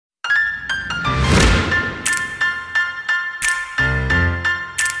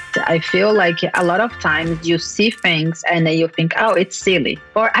I feel like a lot of times you see things and then you think, oh, it's silly,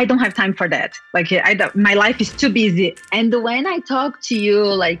 or I don't have time for that. Like my life is too busy. And when I talk to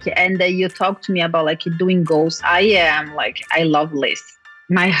you, and you talk to me about doing goals, I love lists.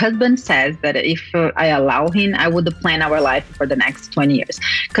 My husband says that if I allow him, I would plan our life for the next 20 years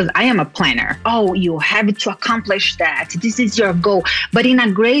because I am a planner. Oh, you have to accomplish that. This is your goal, but in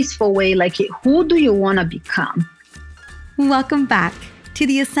a graceful way, who do you want to become? Welcome back to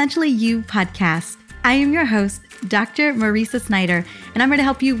the Essentially You podcast. I am your host, Dr. Marisa Snyder, and I'm here to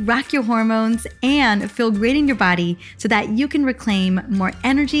help you rock your hormones and feel great in your body so that you can reclaim more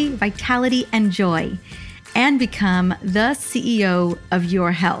energy, vitality, and joy, and become the CEO of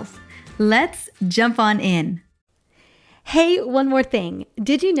your health. Let's jump on in. Hey, one more thing.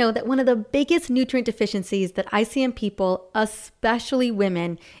 Did you know that one of the biggest nutrient deficiencies that I see in people, especially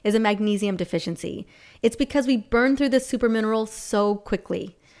women, is a magnesium deficiency? It's because we burn through this super mineral so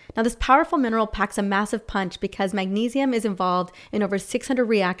quickly. Now, this powerful mineral packs a massive punch because magnesium is involved in over 600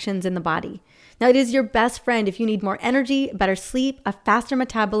 reactions in the body. Now, it is your best friend if you need more energy, better sleep, a faster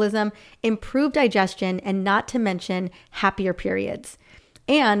metabolism, improved digestion, and not to mention happier periods.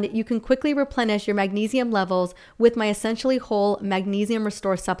 And you can quickly replenish your magnesium levels with my Essentially Whole Magnesium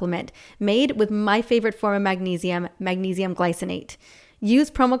Restore supplement made with my favorite form of magnesium, magnesium glycinate.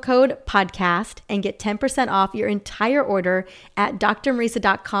 Use promo code podcast and get 10% off your entire order at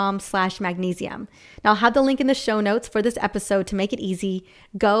drmarisa.com/magnesium. Now I'll have the link in the show notes for this episode to make it easy.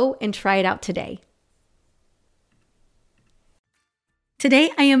 Go and try it out today. Today,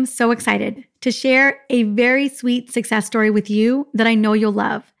 I am so excited to share a very sweet success story with you that I know you'll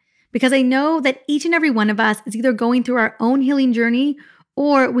love, because I know that each and every one of us is either going through our own healing journey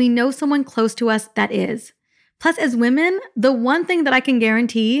or we know someone close to us that is. Plus, as women, the one thing that I can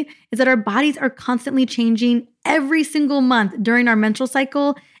guarantee is that our bodies are constantly changing every single month during our menstrual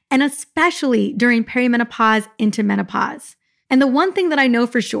cycle, and especially during perimenopause into menopause. And the one thing that I know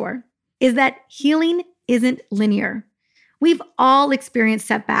for sure is that healing isn't linear. We've all experienced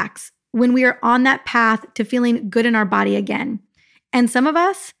setbacks when we are on that path to feeling good in our body again. And some of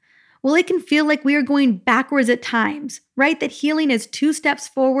us, well, it can feel like we are going backwards at times, right? That healing is 2 steps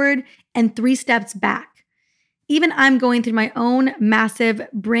forward and 3 steps back. Even I'm going through my own massive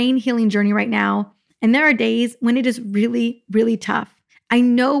brain healing journey right now, and there are days when it is really, really tough. I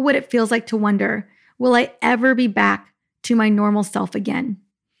know what it feels like to wonder, will I ever be back to my normal self again?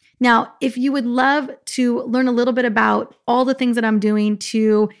 Now, if you would love to learn a little bit about all the things that I'm doing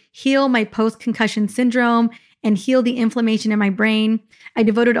to heal my post-concussion syndrome and heal the inflammation in my brain, I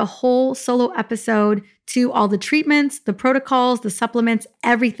devoted a whole solo episode to all the treatments, the protocols, the supplements,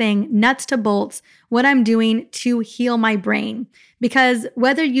 everything, nuts to bolts, what I'm doing to heal my brain. Because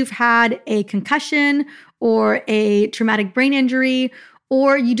whether you've had a concussion or a traumatic brain injury,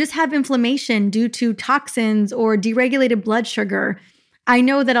 or you just have inflammation due to toxins or deregulated blood sugar, I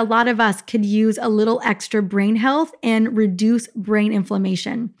know that a lot of us could use a little extra brain health and reduce brain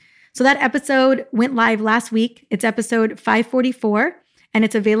inflammation. So that episode went live last week. It's episode 544, and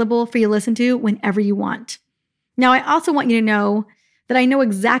it's available for you to listen to whenever you want. Now, I also want you to know that I know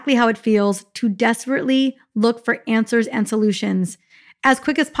exactly how it feels to desperately look for answers and solutions as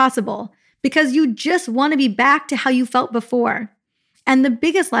quick as possible, because you just want to be back to how you felt before. And the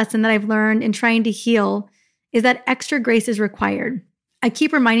biggest lesson that I've learned in trying to heal is that extra grace is required. I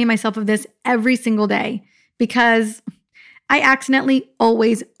keep reminding myself of this every single day because I accidentally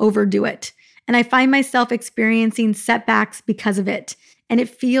always overdo it. And I find myself experiencing setbacks because of it. And it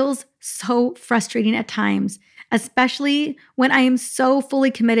feels so frustrating at times, especially when I am so fully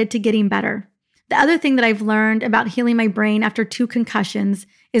committed to getting better. The other thing that I've learned about healing my brain after 2 concussions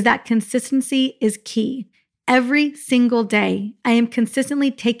is that consistency is key. Every single day, I am consistently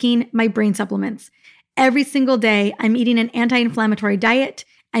taking my brain supplements. Every single day, I'm eating an anti-inflammatory diet,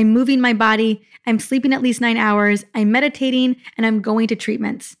 I'm moving my body, I'm sleeping at least 9 hours, I'm meditating, and I'm going to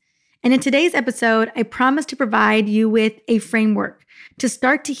treatments. And in today's episode, I promise to provide you with a framework to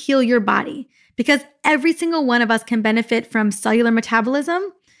start to heal your body, because every single one of us can benefit from cellular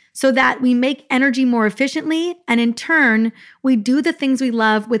metabolism so that we make energy more efficiently, and in turn, we do the things we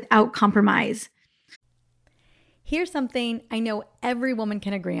love without compromise. Here's something I know every woman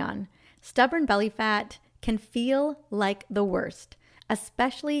can agree on. Stubborn belly fat can feel like the worst,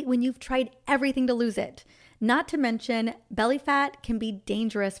 especially when you've tried everything to lose it. Not to mention, belly fat can be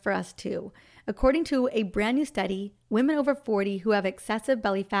dangerous for us too. According to a brand new study, women over 40 who have excessive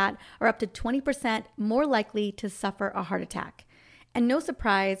belly fat are up to 20% more likely to suffer a heart attack. And no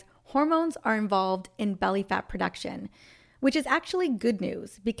surprise, hormones are involved in belly fat production. which is actually good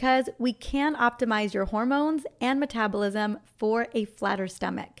news because we can optimize your hormones and metabolism for a flatter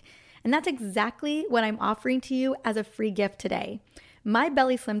stomach. And that's exactly what I'm offering to you as a free gift today. My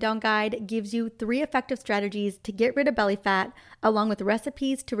Belly Slim Down Guide gives you 3 effective strategies to get rid of belly fat, along with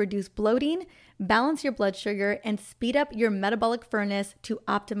recipes to reduce bloating, balance your blood sugar, and speed up your metabolic furnace to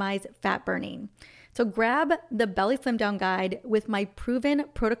optimize fat burning. So grab the Belly Slim Down Guide with my proven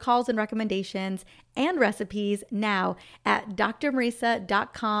protocols and recommendations and recipes now at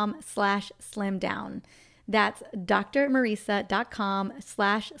drmarisa.com/slimdown. That's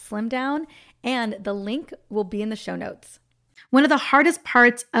drmarisa.com/slimdown, and the link will be in the show notes. One of the hardest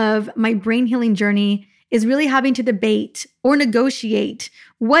parts of my brain healing journey is really having to debate or negotiate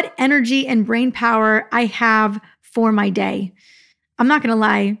what energy and brain power I have for my day. I'm not going to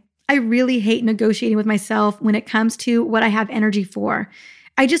lie, I really hate negotiating with myself when it comes to what I have energy for.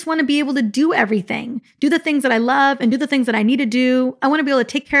 I just want to be able to do everything, do the things that I love and do the things that I need to do. I want to be able to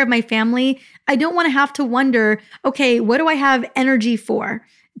take care of my family. I don't want to have to wonder, okay, what do I have energy for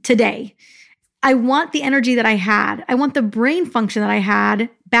today? I want the energy that I had. I want the brain function that I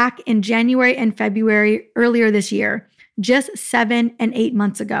had back in January and February earlier this year, just 7 and 8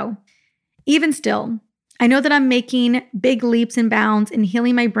 months ago. Even still, I know that I'm making big leaps and bounds in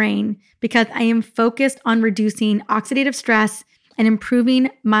healing my brain because I am focused on reducing oxidative stress and improving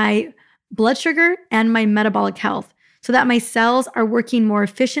my blood sugar and my metabolic health so that my cells are working more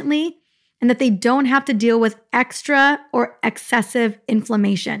efficiently and that they don't have to deal with extra or excessive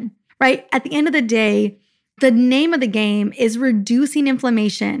inflammation. Right? At the end of the day, the name of the game is reducing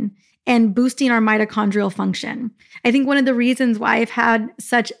inflammation and boosting our mitochondrial function. I think one of the reasons why I've had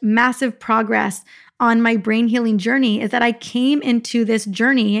such massive progress on my brain healing journey is that I came into this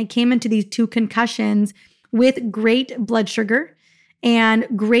journey, I came into these 2 concussions with great blood sugar and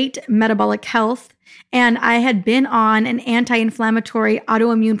great metabolic health. And I had been on an anti-inflammatory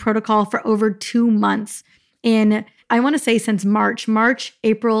autoimmune protocol for over 2 months I want to say since March,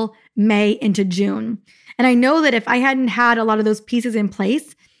 April, May into June. And I know that if I hadn't had a lot of those pieces in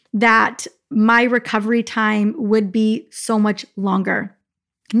place, that my recovery time would be so much longer.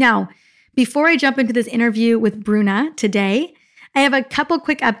 Now, before I jump into this interview with Bruna today, I have a couple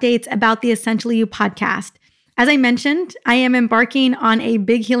quick updates about the Essentially You podcast. As I mentioned, I am embarking on a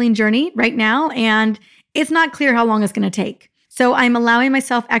big healing journey right now, and it's not clear how long it's going to take. So I'm allowing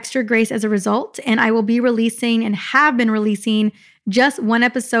myself extra grace as a result, and I will be releasing and have been releasing just 1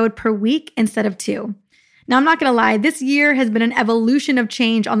 episode per week instead of 2. Now, I'm not going to lie, this year has been an evolution of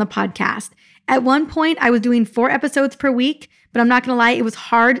change on the podcast. At one point, I was doing 4 episodes per week, but I'm not going to lie, it was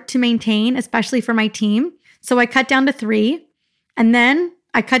hard to maintain, especially for my team. So I cut down to 3, and then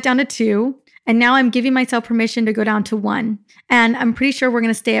I cut down to 2, and now I'm giving myself permission to go down to 1. And I'm pretty sure we're going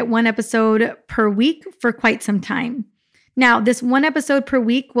to stay at 1 episode per week for quite some time. Now, this 1 episode per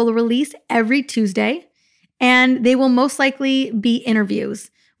week will release every Tuesday, and they will most likely be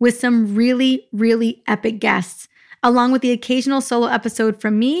interviews with some really, really epic guests, along with the occasional solo episode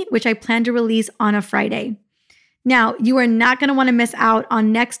from me, which I plan to release on a Friday. Now, you are not going to want to miss out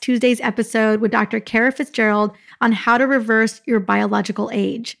on next Tuesday's episode with Dr. Kara Fitzgerald on how to reverse your biological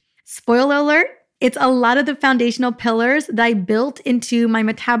age. Spoiler alert, it's a lot of the foundational pillars that I built into my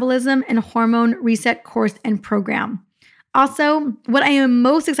metabolism and hormone reset course and program. Also, what I am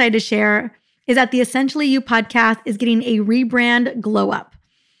most excited to share is that the Essentially You podcast is getting a rebrand glow up.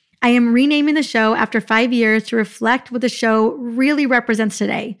 I am renaming the show after 5 years to reflect what the show really represents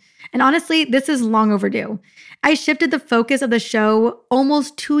today. And honestly, this is long overdue. I shifted the focus of the show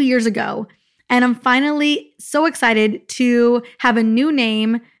almost 2 years ago, and I'm finally so excited to have a new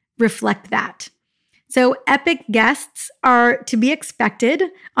name reflect that. So epic guests are to be expected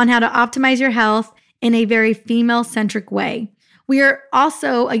on how to optimize your health in a very female-centric way. We are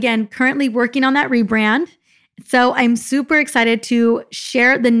also, again, currently working on that rebrand. So I'm super excited to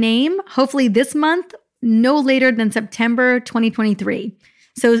share the name, hopefully this month, no later than September 2023.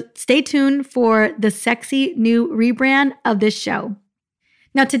 So stay tuned for the sexy new rebrand of this show.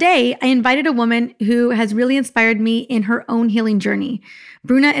 Now today, I invited a woman who has really inspired me in her own healing journey.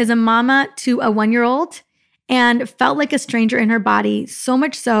 Bruna is a mama to a 1-year-old and felt like a stranger in her body, so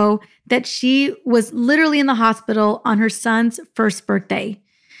much so that she was literally in the hospital on her son's first birthday.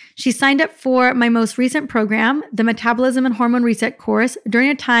 She signed up for my most recent program, the Metabolism and Hormone Reset course, during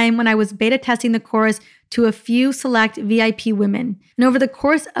a time when I was beta testing the course to a few select VIP women. And over the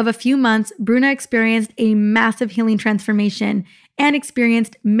course of a few months, Bruna experienced a massive healing transformation and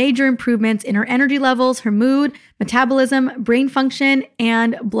experienced major improvements in her energy levels, her mood, metabolism, brain function,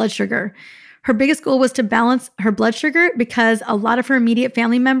 and blood sugar. Her biggest goal was to balance her blood sugar because a lot of her immediate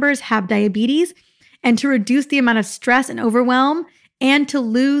family members have diabetes, and to reduce the amount of stress and overwhelm and to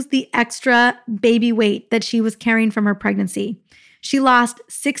lose the extra baby weight that she was carrying from her pregnancy. She lost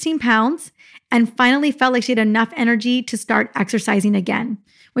 16 pounds and finally felt like she had enough energy to start exercising again,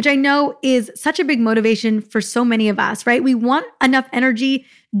 which I know is such a big motivation for so many of us, right? We want enough energy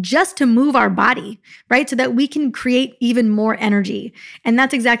just to move our body, right? So that we can create even more energy. And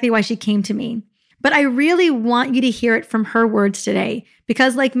that's exactly why she came to me. But I really want you to hear it from her words today,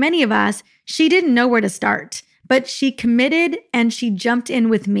 because like many of us, she didn't know where to start, but she committed and she jumped in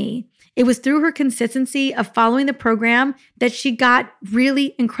with me. It was through her consistency of following the program that she got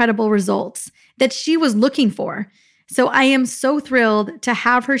really incredible results that she was looking for. So I am so thrilled to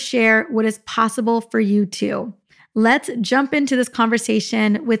have her share what is possible for you too. Let's jump into this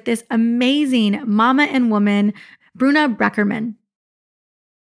conversation with this amazing mama and woman, Bruna Beckerman.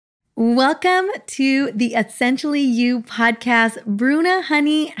 Welcome to the Essentially You podcast. Bruna,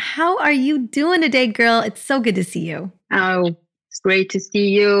 honey, how are you doing today, girl? It's so good to see you. Oh, it's great to see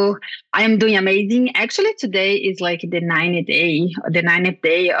you. I am doing amazing. Actually, today is like the 90th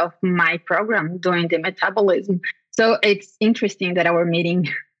day of my program doing the metabolism. So it's interesting that our meeting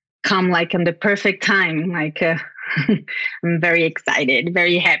come like in the perfect time. I'm very excited,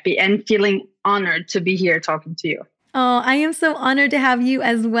 very happy, and feeling honored to be here talking to you. Oh, I am so honored to have you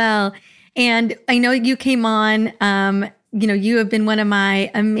as well. And I know you came on, you have been one of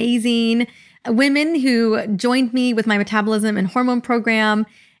my amazing women who joined me with my metabolism and hormone program.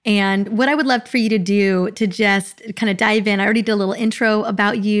 And what I would love for you to do to just kind of dive in, I already did a little intro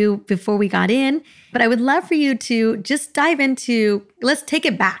about you before we got in, but I would love for you to just dive into, let's take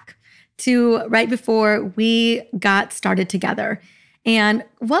it back to right before we got started together. And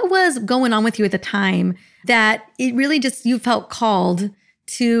what was going on with you at the time that it really just, you felt called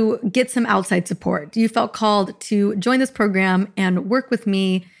to get some outside support? You felt called to join this program and work with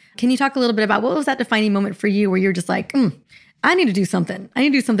me. Can you talk a little bit about what was that defining moment for you where you're just like, I need to do something. I need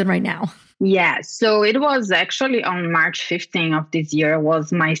to do something right now. Yeah, so it was actually on March 15th of this year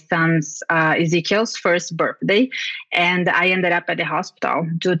was my son's Ezekiel's first birthday, and I ended up at the hospital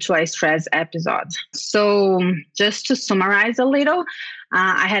due to a stress episode. So just to summarize a little,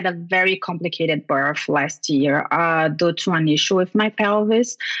 I had a very complicated birth last year due to an issue with my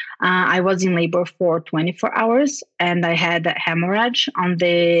pelvis. I was in labor for 24 hours, and I had a hemorrhage on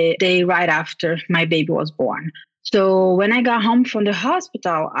the day right after my baby was born. So when I got home from the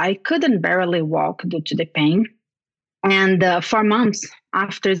hospital, I couldn't barely walk due to the pain. And 4 months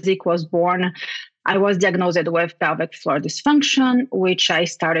after Zeke was born, I was diagnosed with pelvic floor dysfunction, which I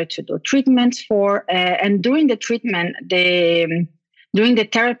started to do treatments for. And during the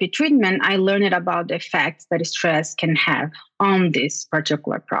therapy treatment, I learned about the effects that stress can have on this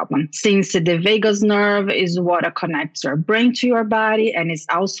particular problem. Since the vagus nerve is what connects your brain to your body and is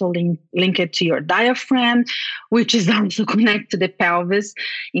also linked to your diaphragm, which is also connected to the pelvis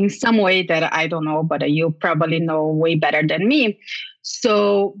in some way that I don't know, but you probably know way better than me.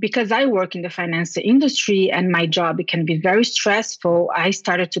 So because I work in the finance industry and my job can be very stressful, I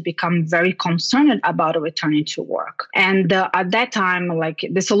started to become very concerned about returning to work. And at that time, like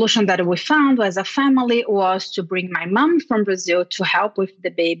the solution that we found as a family was to bring my mom from Brazil to help with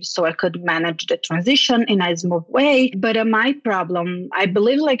the baby so I could manage the transition in a smooth way. But my problem, I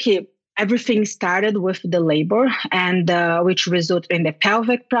believe everything started with the labor and which resulted in the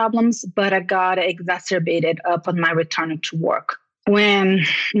pelvic problems, but I got exacerbated upon my return to work, when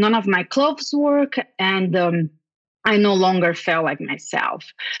none of my clothes work and I no longer felt like myself.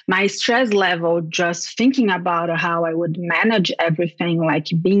 My stress level, just thinking about how I would manage everything, like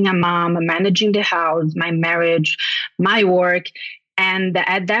being a mom, managing the house, my marriage, my work. And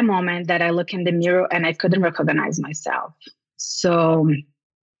at that moment that I look in the mirror and I couldn't recognize myself. So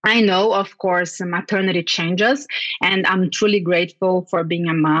I know, of course, maternity changes, and I'm truly grateful for being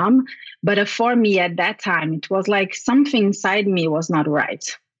a mom. But for me at that time, it was like something inside me was not right.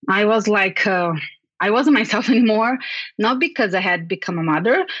 I was like, I wasn't myself anymore, not because I had become a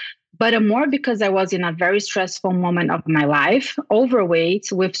mother, but more because I was in a very stressful moment of my life,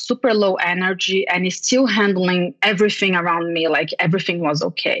 overweight, with super low energy, and still handling everything around me like everything was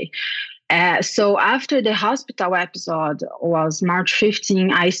okay. So after the hospital episode was March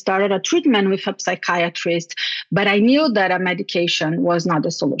 15, I started a treatment with a psychiatrist, but I knew that a medication was not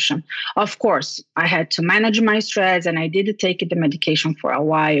the solution. Of course, I had to manage my stress and I did take the medication for a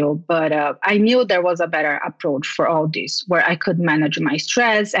while, but I knew there was a better approach for all this where I could manage my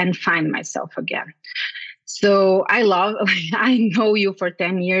stress and find myself again. So I know you for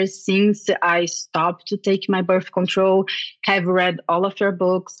 10 years since I stopped to take my birth control, have read all of your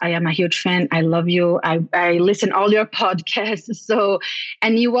books. I am a huge fan. I love you. I listen all your podcasts. So,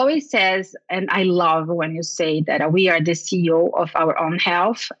 and you always says, and I love when you say that we are the CEO of our own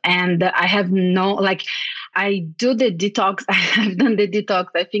health. And I have no, like, I do the detox. I have done the detox,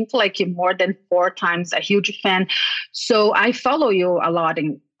 I think like more than 4 times, a huge fan. So I follow you a lot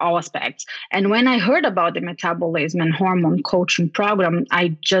in all aspects. And when I heard about the metabolism and hormone coaching program,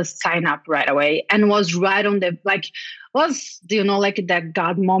 I just signed up right away and was right on the, like, was, like that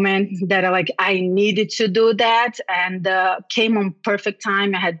God moment that I needed to do that, and came on perfect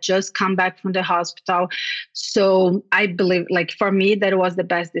time. I had just come back from the hospital. So I believe, like, for me, that was the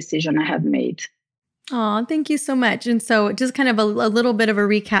best decision I have made. Oh, thank you so much. And so just kind of a little bit of a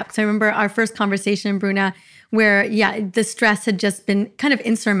recap, because I remember our first conversation, Bruna, where, the stress had just been kind of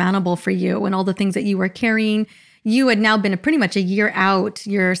insurmountable for you and all the things that you were carrying. You had now been pretty much a year out.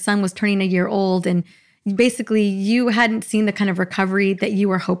 Your son was turning a year old, and basically you hadn't seen the kind of recovery that you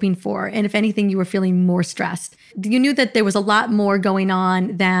were hoping for. And if anything, you were feeling more stressed. You knew that there was a lot more going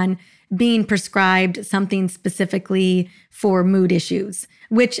on than being prescribed something specifically for mood issues,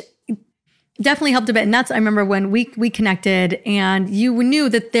 which definitely helped a bit. And I remember when we connected and you knew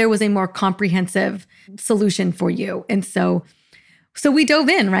that there was a more comprehensive solution for you. And so we dove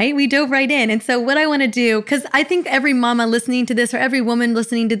in, right? We dove right in. And so what I want to do, because I think every mama listening to this or every woman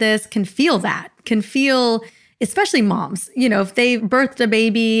listening to this can feel, especially moms, if they've birthed a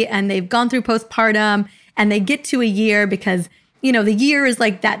baby and they've gone through postpartum and they get to a year, because the year is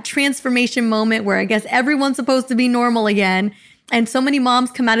like that transformation moment where I guess everyone's supposed to be normal again. And so many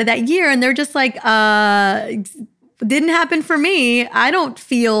moms come out of that year and they're just like, didn't happen for me. I don't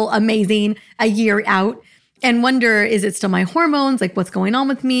feel amazing a year out, and wonder, is it still my hormones? Like, what's going on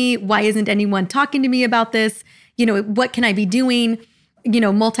with me? Why isn't anyone talking to me about this? What can I be doing,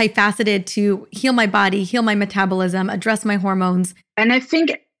 multifaceted to heal my body, heal my metabolism, address my hormones? And I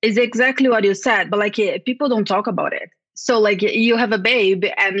think it's exactly what you said, but people don't talk about it. So you have a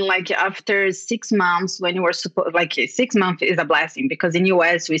baby, and after 6 months, when you were supposed, 6 months is a blessing, because in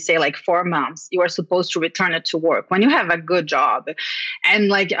US we say 4 months you are supposed to return it to work when you have a good job,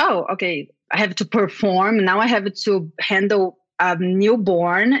 and oh, okay, I have to perform now, I have to handle a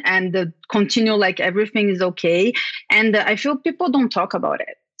newborn and continue everything is okay. And I feel people don't talk about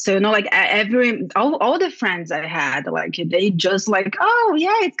it. So, all the friends I had, they just oh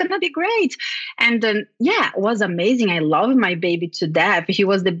yeah, it's going to be great. And then, it was amazing. I love my baby to death. He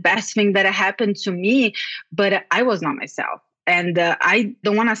was the best thing that happened to me, but I was not myself. And I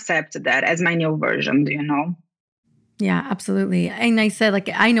don't want to accept that as my new version, Yeah, absolutely. And I said,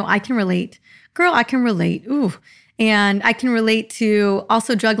 I know I can relate. Girl, I can relate. Ooh. And I can relate to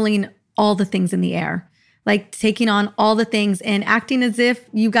also juggling all the things in the air. Taking on all the things and acting as if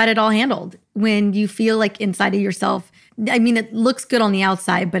you got it all handled when you feel like inside of yourself. I mean, it looks good on the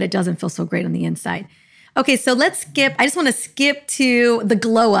outside, but it doesn't feel so great on the inside. Okay, so let's skip. I just want to skip to the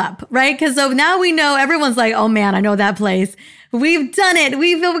glow up, right? Because so now we know, everyone's like, oh man, I know that place. We've done it.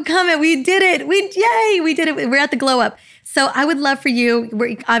 We've overcome it. We did it. Yay, we did it. We're at the glow up. So I would love for you,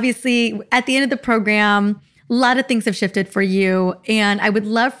 we're obviously at the end of the program, a lot of things have shifted for you. And I would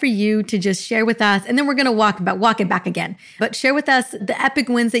love for you to just share with us, and then we're going to walk it back again, but share with us the epic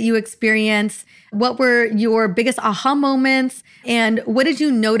wins that you experienced. What were your biggest aha moments? And what did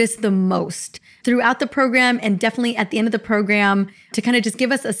you notice the most throughout the program, and definitely at the end of the program, to kind of just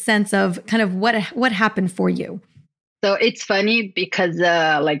give us a sense of kind of what happened for you? So it's funny because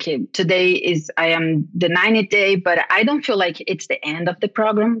today I am the 90th day, but I don't feel like it's the end of the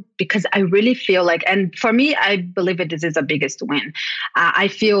program, because I really feel and for me, I believe this is the biggest win. I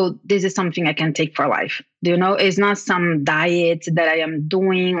feel this is something I can take for life. It's not some diet that I am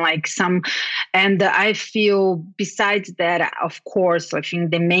doing and I feel besides that, of course, I think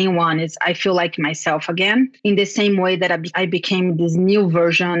the main one is I feel like myself again, in the same way that I became this new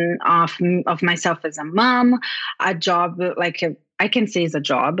version of myself as a mom, a job, I can say it's a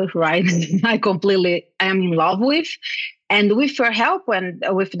job, right? I am in love with. And with your help and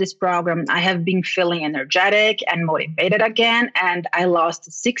with this program, I have been feeling energetic and motivated again. And I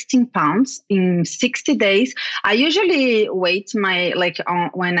lost 16 pounds in 60 days. I usually wait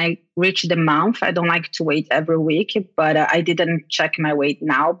when I reach the month. I don't like to wait every week, but I didn't check my weight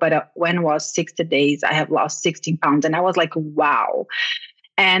now. But when it was 60 days, I have lost 16 pounds. And I was like, wow.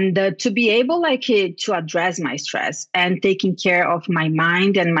 And to be able to address my stress and taking care of my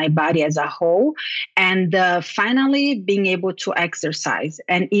mind and my body as a whole, and finally being able to exercise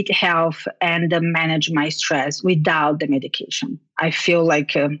and eat health and manage my stress without the medication. I feel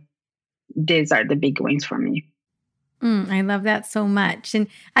these are the big wins for me. I love that so much. And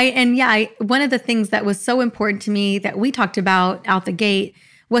one of the things that was so important to me that we talked about out the gate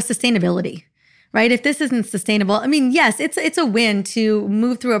was sustainability, right? If this isn't sustainable, I mean, yes, it's a win to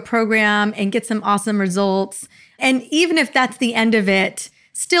move through a program and get some awesome results. And even if that's the end of it,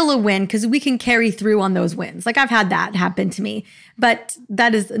 still a win because we can carry through on those wins. Like I've had that happen to me, but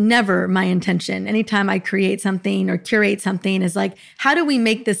that is never my intention. Anytime I create something or curate something is like, how do we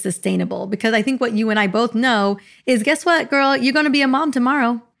make this sustainable? Because I think what you and I both know is, guess what, girl, you're going to be a mom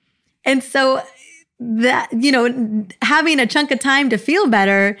tomorrow. And so that, having a chunk of time to feel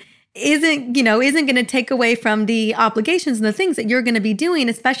better isn't going to take away from the obligations and the things that you're going to be doing,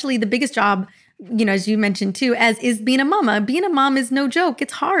 especially the biggest job, as you mentioned too, as is being a mama. Being a mom is no joke.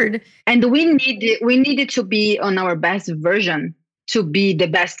 It's hard. And we needed to be on our best version to be the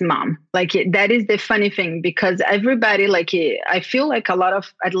best mom. Like that is the funny thing, because everybody, like, I feel like a lot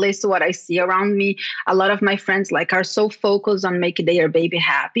of, at least what I see around me, a lot of my friends like are so focused on making their baby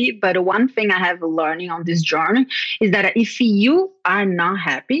happy. But one thing I have learning on this journey is that if you are not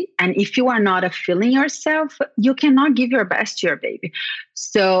happy and if you are not feeling yourself, you cannot give your best to your baby.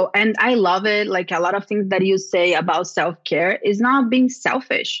 So, and I love it. Like a lot of things that you say about self-care is not being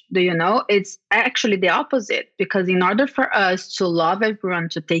selfish. Do you know? It's actually the opposite, because in order for us to love everyone,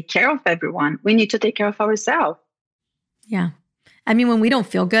 to take care of everyone, we need to take care of ourselves. Yeah. I mean, when we don't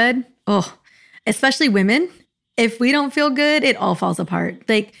feel good, especially women, if we don't feel good, it all falls apart.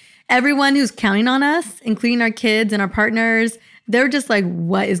 Like everyone who's counting on us, including our kids and our partners, they're just like,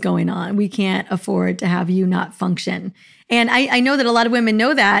 what is going on? We can't afford to have you not function. And I know that a lot of women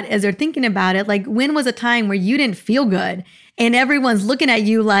know that as they're thinking about it. Like, when was a time where you didn't feel good and everyone's looking at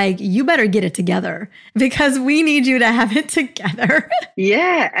you like, you better get it together because we need you to have it together?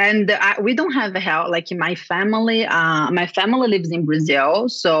 Yeah. And we don't have help. Like my family lives in Brazil.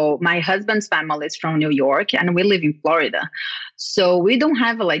 So my husband's family is from New York and we live in Florida. So we don't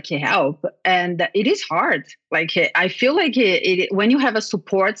have like help. And it is hard. Like, I feel like when you have a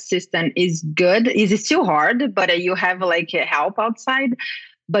support system is good, it's still hard, but you have like help outside.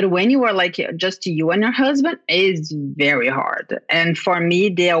 But when you are like just you and your husband, is very hard. And for me,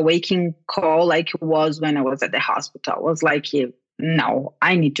 the awakening call like was when I was at the hospital. I was like, no,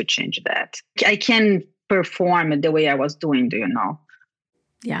 I need to change that. I can't perform the way I was doing, do you know?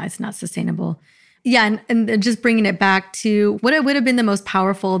 Yeah, it's not sustainable. Yeah, and just bringing it back to what it would have been the most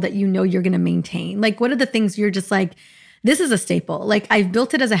powerful that you're going to maintain. Like, what are the things you're just like, this is a staple. Like, I've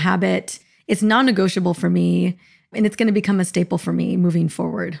built it as a habit. It's non-negotiable for me, and it's going to become a staple for me moving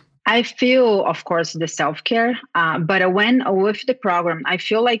forward. I feel, of course, the self-care, but when with the program, I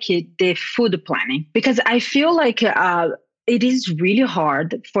feel like the food planning, because I feel like it is really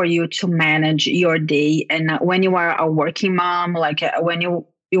hard for you to manage your day. And when you are a working mom, like when you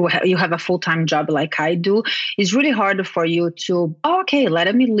have a full-time job like I do, it's really hard for you to,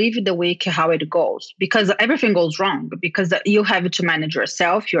 let me live the week how it goes, because everything goes wrong because you have to manage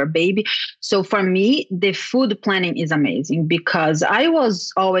yourself, your baby. So for me, the food planning is amazing, because I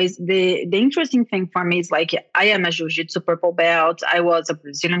was always, the interesting thing for me is like, I am a jiu-jitsu purple belt. I was a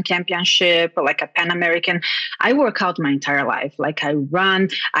Brazilian championship, like a Pan American. I work out my entire life. Like I run,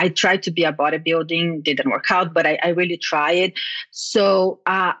 I tried to be a bodybuilding, didn't work out, but I really tried. So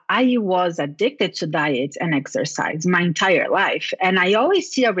I was addicted to diet and exercise my entire life. And I always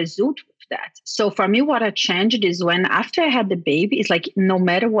see a result with that. So for me, what I changed is when after I had the baby, it's like no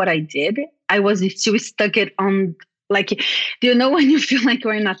matter what I did, I was still stuck on. Like, do you know when you feel like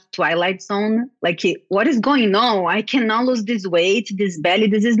you're in a twilight zone? Like, what is going on? I cannot lose this weight, this belly.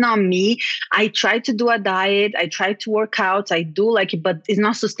 This is not me. I try to do a diet. I try to work out. I do but it's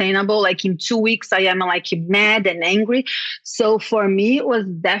not sustainable. Like in 2 weeks, I am like mad and angry. So for me, it was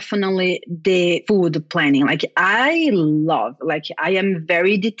definitely the food planning. Like I am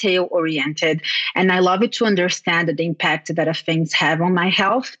very detail oriented, and I love it to understand the impact that things have on my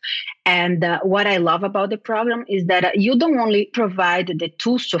health. And what I love about the program is that you don't only provide the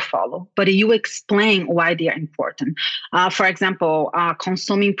tools to follow, but you explain why they are important. For example,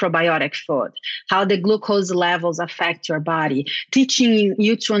 consuming probiotic food, how the glucose levels affect your body, teaching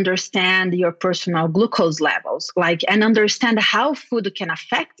you to understand your personal glucose levels, and understand how food can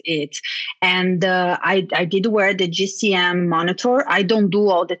affect it. And I did wear the GCM monitor. I don't do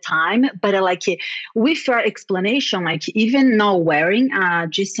all the time, but with your explanation, even not wearing a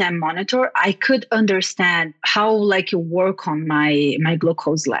GCM monitor, monitor, I could understand how like you work on my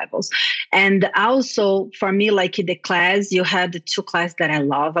glucose levels. And also for me, like the class, you had the two classes that I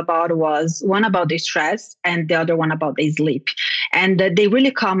love about was one about the stress and the other one about the sleep. And they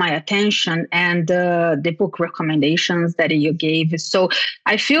really caught my attention and the book recommendations that you gave. So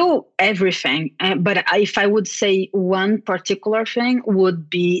I feel everything. But if I would say one particular thing would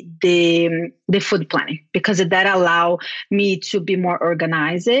be the food planning, because that allow me to be more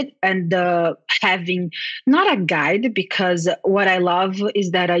organized and having not a guide, because what I love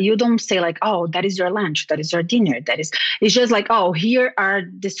is that you don't say like, oh, that is your lunch, that is your dinner, it's just like, oh, here are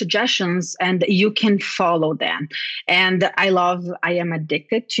the suggestions and you can follow them. And I am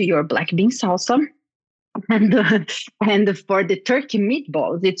addicted to your black bean salsa. And for the turkey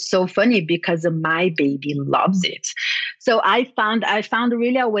meatballs, it's so funny because my baby loves it. So I found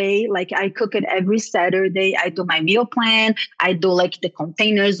really a way. Like I cook it every Saturday. I do my meal plan. I do like the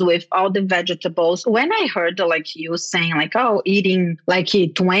containers with all the vegetables. When I heard like you saying like, oh, eating like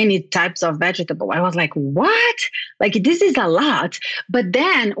 20 types of vegetable, I was like, what? Like this is a lot. But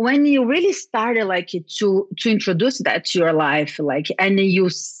then when you really started like to introduce that to your life, like, and you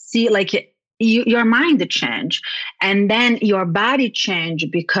see like your mind change and then your body change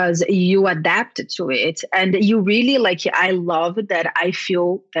because you adapted to it, and you really like, I love that I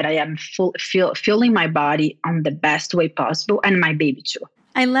feel that I am feeling my body on the best way possible, and my baby too.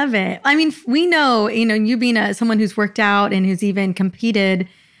 I love it. I mean, we know, you being someone who's worked out and who's even competed,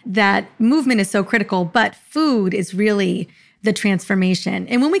 that movement is so critical, but food is really the transformation.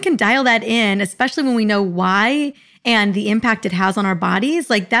 And when we can dial that in, especially when we know why and the impact it has on our bodies,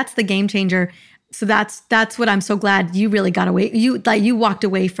 like that's the game changer. So that's what I'm so glad you really got away. You walked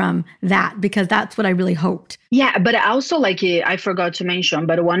away from that, because that's what I really hoped. Yeah, but also like I forgot to mention,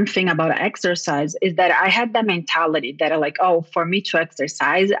 but one thing about exercise is that I had that mentality that I like, oh, for me to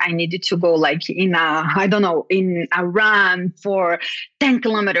exercise, I needed to go like in a run for 10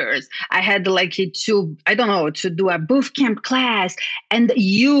 kilometers. I had like to do a boot camp class, and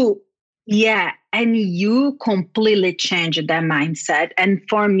you completely changed that mindset. And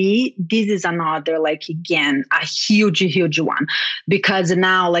for me, this is another, like, again, a huge, huge one, because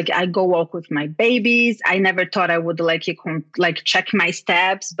now, like, I go walk with my babies. I never thought I would like check my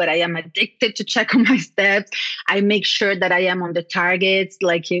steps, but I am addicted to check on my steps. I make sure that I am on the targets,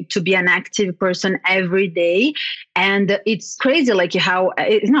 like to be an active person every day. And it's crazy, like how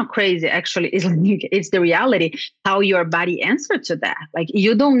it's not crazy, actually, it's the reality, how your body answers to that. Like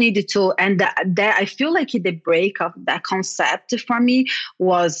you don't need to, and that I feel like the break of that concept for me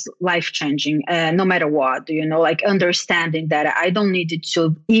was life changing. No matter what, like understanding that I don't need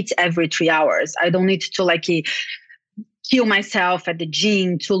to eat every 3 hours. I don't need to like kill myself at the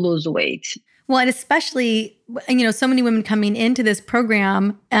gym to lose weight. Well, and especially, so many women coming into this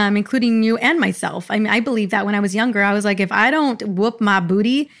program, including you and myself. I mean, I believe that when I was younger, I was like, if I don't whoop my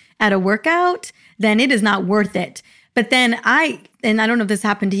booty at a workout, then it is not worth it. But then and I don't know if this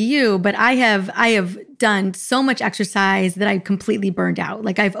happened to you, but I have done so much exercise that I completely burned out.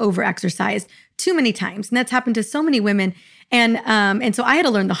 Like I've over-exercised too many times. And that's happened to so many women. And so I had to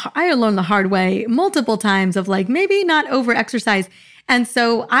learn the hard way multiple times of like, maybe not over-exercise. And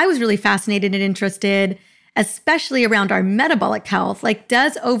so I was really fascinated and interested, especially around our metabolic health. Like,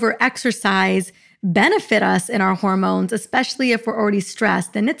 does over-exercise benefit us in our hormones, especially if we're already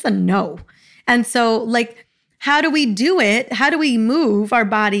stressed? And it's a no. And so like, how do we do it? How do we move our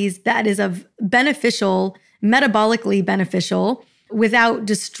bodies that is metabolically beneficial without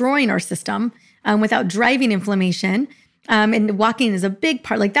destroying our system, without driving inflammation? And walking is a big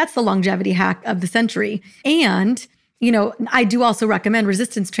part. Like that's the longevity hack of the century. And I do also recommend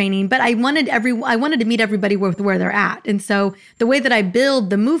resistance training, but I wanted to meet everybody with where they're at. And so the way that I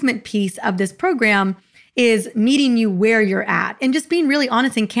build the movement piece of this program is meeting you where you're at and just being really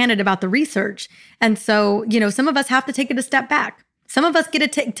honest and candid about the research. And so, some of us have to take it a step back. Some of us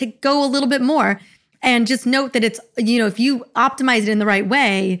get to go a little bit more, and just note that it's, if you optimize it in the right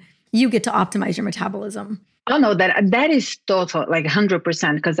way, you get to optimize your metabolism. Oh no, that is total, like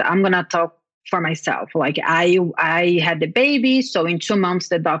 100%, because I'm going to talk for myself. Like I had the baby. So in 2 months,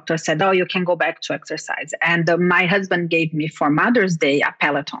 the doctor said, oh, you can go back to exercise. And my husband gave me for Mother's Day, a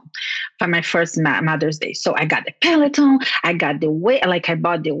Peloton for my first Mother's Day. So I got the Peloton, I got the weight, like I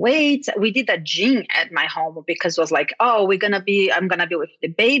bought the weights. We did a gym at my home because it was like, oh, I'm going to be with the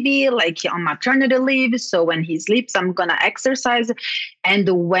baby, like on maternity leave. So when he sleeps, I'm going to exercise. And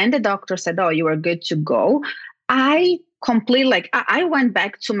when the doctor said, oh, you are good to go, I completely, like I went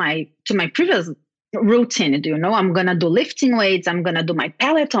back to my previous routine. Do you know, I'm gonna do lifting weights, I'm gonna do my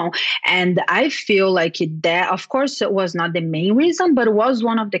Peloton. And I feel like that, of course, it was not the main reason, but it was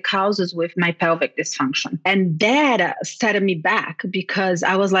one of the causes with my pelvic dysfunction. And that set me back because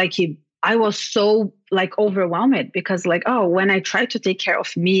I was like, I was so like overwhelmed because like, oh, when I tried to take care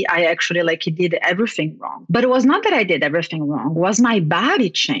of me, I actually like did everything wrong. But it was not that I did everything wrong, it was my body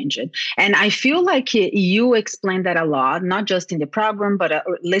changed. And I feel like you explained that a lot, not just in the program, but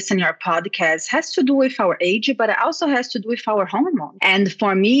listen, your podcast has to do with our age, but it also has to do with our hormone. And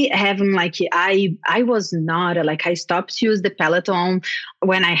for me, having like, I was not like, I stopped to use the Peloton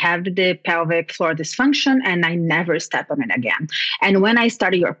when I had the pelvic floor dysfunction and I never stepped on it again. And when I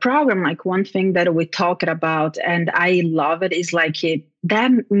started your program, like one thing that we talked about, and I love it, is like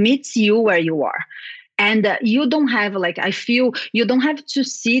that meets you where you are. And you don't have like, I feel you don't have to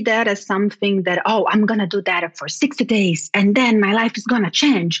see that as something that, oh, I'm going to do that for 60 days and then my life is going to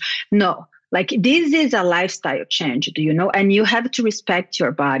change. No. Like this is a lifestyle change, do you know? And you have to respect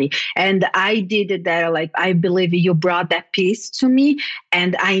your body. And I did that. Like, I believe you brought that piece to me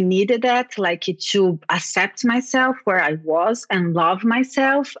and I needed that, like to accept myself where I was and love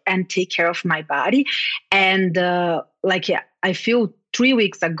myself and take care of my body. And I feel 3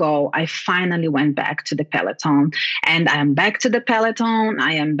 weeks ago, I finally went back to the Peloton and I'm back to the Peloton.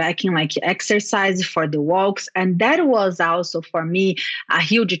 I am back in like exercise for the walks. And that was also for me a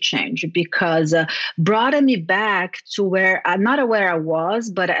huge change because brought me back to where, not where I was,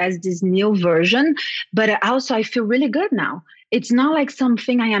 but as this new version. But also I feel really good now. It's not like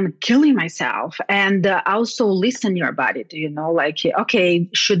something I am killing myself. And also listen your body. Do you know, like, okay,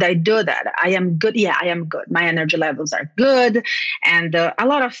 should I do that? I am good. Yeah, I am good. My energy levels are good. And a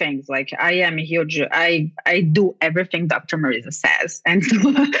lot of things, like I am huge. I do everything Dr. Marisa says. And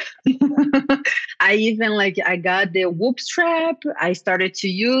so I even like, I got the whoop strap. I started to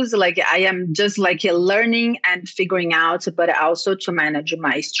use, like, I am just like learning and figuring out, but also to manage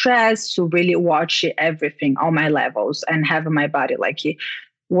my stress, to really watch everything, all my levels and have my body like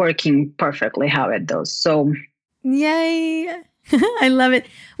working perfectly how it does. So yay. I love it.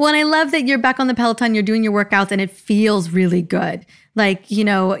 Well, and I love that you're back on the Peloton, you're doing your workouts and it feels really good. Like,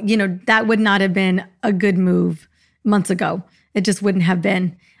 that would not have been a good move months ago. It just wouldn't have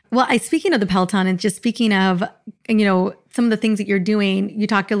been. Well, speaking of the Peloton and just speaking of, some of the things that you're doing, you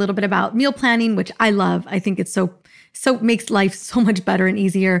talked a little bit about meal planning, which I love. I think it's so makes life so much better and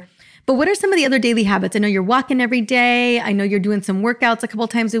easier. But what are some of the other daily habits? I know you're walking every day. I know you're doing some workouts a couple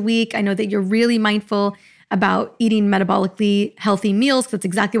of times a week. I know that you're really mindful about eating metabolically healthy meals. That's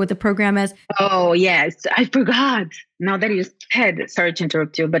exactly what the program is. Oh, yes. I forgot. Now that you said, sorry to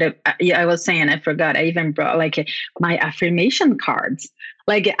interrupt you, but I was saying I forgot. I even brought like my affirmation cards.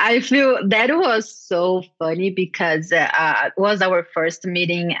 Like, I feel that was so funny because it was our first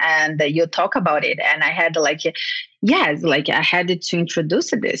meeting and you talk about it. And I had like, yes, like I had to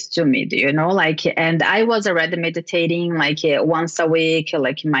introduce this to me, do you know, like, and I was already meditating like once a week,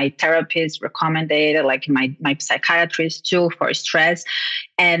 like my therapist recommended, like my psychiatrist too, for stress.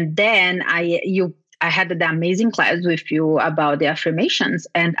 And then I had the amazing class with you about the affirmations,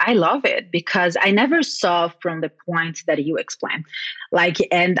 and I love it because I never saw from the point that you explained. Like,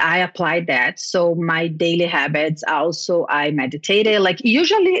 and I applied that. So my daily habits also, I meditated, like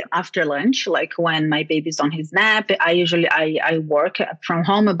usually after lunch, like when my baby's on his nap, I work from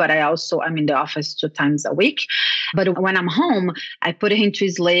home, but I'm in the office 2 times a week. But when I'm home, I put him to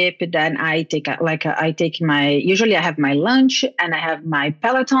sleep. Then usually I have my lunch and I have my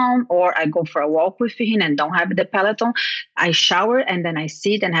Peloton, or I go for a walk with him and don't have the Peloton. I shower and then I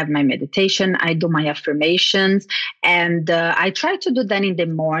sit and have my meditation. I do my affirmations, and I try to do that in the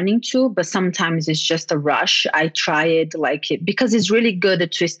morning too, but sometimes it's just a rush. I try it because it's really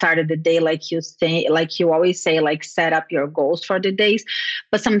good to start the day, like you always say, like set up your goals for the days.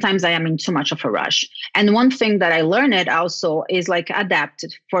 But sometimes I am in too much of a rush. And one thing that I learned also is like adapt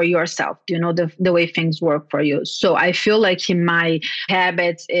it for yourself, the way things work for you. So I feel like in my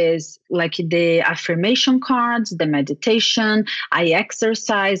habits is like the affirmation cards, the meditation, I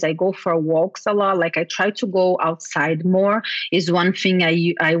exercise, I go for walks a lot. Like I try to go outside more is one thing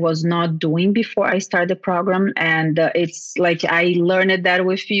I was not doing before I started the program. And it's like I learned that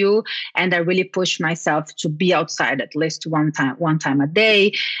with you, and I really push myself to be outside at least one time a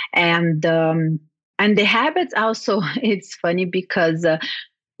day. And the habits also, it's funny because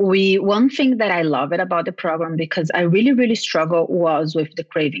one thing that I love it about the program, because I really, really struggle was with the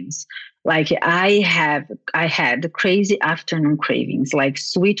cravings. Like I had crazy afternoon cravings, like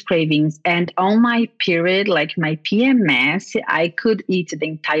sweet cravings. And on my period, like my PMS, I could eat the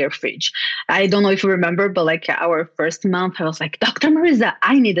entire fridge. I don't know if you remember, but like our first month, I was like, Dr. Marisa,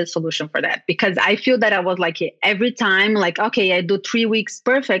 I need a solution for that because I feel that I was like every time, like, okay, I do 3 weeks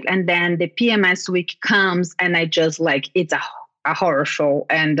perfect. And then the PMS week comes and I just like, it's a horror show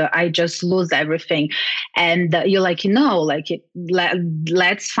and I just lose everything. And you're like, no, like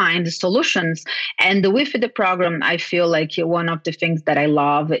let's find solutions. And with the program, I feel like one of the things that I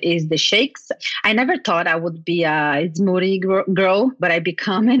love is the shakes. I never thought I would be a smoothie girl, but I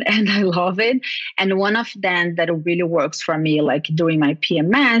become it and I love it. And one of them that really works for me, like during my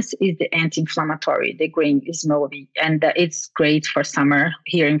PMS, is the anti-inflammatory, the green smoothie. And it's great for summer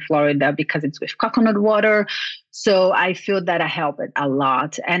here in Florida because it's with coconut water. So I feel that I help it a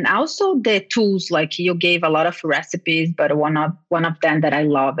lot. And also the tools, like you gave a lot of recipes, but one of them that I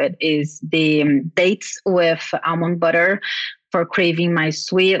love it is the dates with almond butter for craving my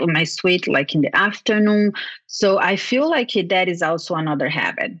sweet like in the afternoon. So I feel like that is also another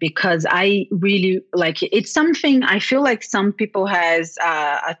habit because I really like it. It's something I feel like some people has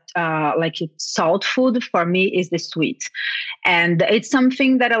like salt food. For me is the sweet. And it's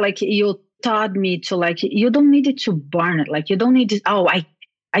something that I like you taught me to like, you don't need it to burn it. Like you don't need it. Oh,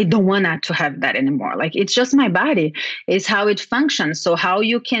 I don't want to have that anymore. Like it's just my body. It's how it functions. So how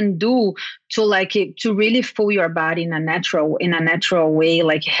you can do to like it, to really fool your body in a natural way,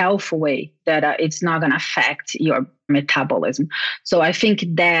 like health way that it's not going to affect your metabolism. So I think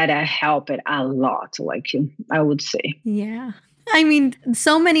that help it a lot. Like I would say. Yeah. I mean,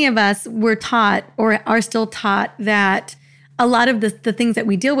 so many of us were taught or are still taught that a lot of the things that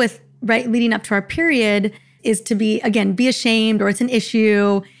we deal with right leading up to our period is to be ashamed or it's an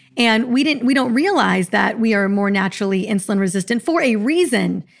issue. And we don't realize that we are more naturally insulin resistant for a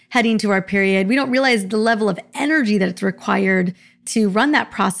reason heading to our period. We don't realize the level of energy that it's required to run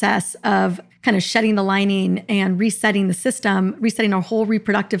that process of kind of shedding the lining and resetting the system, resetting our whole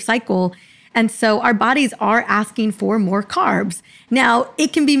reproductive cycle. And so our bodies are asking for more carbs. Now,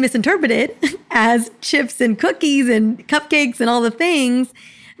 it can be misinterpreted as chips and cookies and cupcakes and all the things.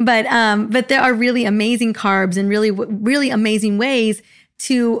 But there are really amazing carbs and really amazing ways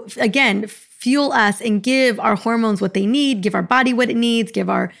to, again, fuel us and give our hormones what they need, give our body what it needs, give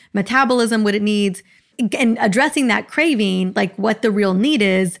our metabolism what it needs, and addressing that craving, like what the real need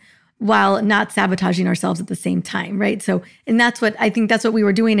is, while not sabotaging ourselves at the same time, right? So, and that's what we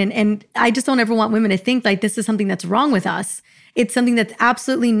were doing. And I just don't ever want women to think like this is something that's wrong with us. It's something that's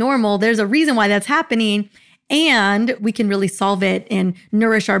absolutely normal. There's a reason why that's happening. And we can really solve it and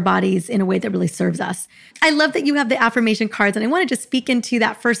nourish our bodies in a way that really serves us. I love that you have the affirmation cards. And I want to just speak into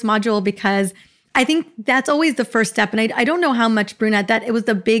that first module because I think that's always the first step. And I don't know how much, Bruna, that it was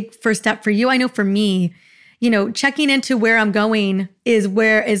the big first step for you. I know for me, checking into where I'm going is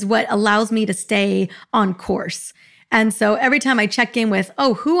what allows me to stay on course. And so every time I check in with,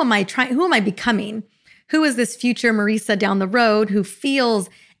 who am I becoming? Who is this future Marisa down the road who feels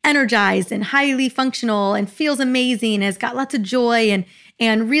energized and highly functional and feels amazing, has got lots of joy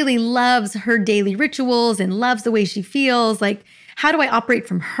and really loves her daily rituals and loves the way she feels? Like, how do I operate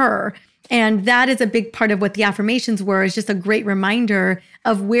from her? And that is a big part of what the affirmations were, is just a great reminder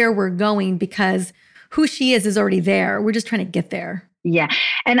of where we're going because who she is already there. We're just trying to get there. Yeah.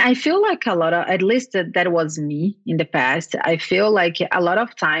 And I feel like a lot of, at least that was me in the past. I feel like a lot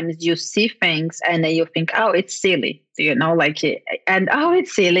of times you see things and then you think, oh, it's silly,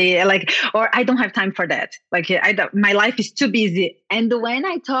 it's silly, like, or I don't have time for that. Like, my life is too busy. And when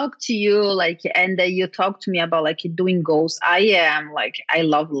I talk to you, like, and you talk to me about like doing goals, I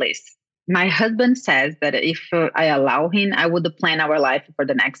love lists. My husband says that if I allow him, I would plan our life for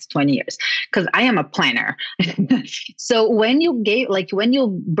the next 20 years because I am a planner. So when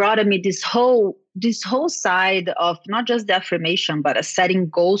you brought me this whole side of not just the affirmation, but setting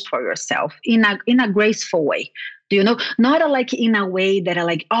goals for yourself in a graceful way. Not like in a way that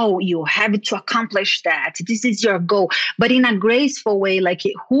you have to accomplish that. This is your goal, but in a graceful way, like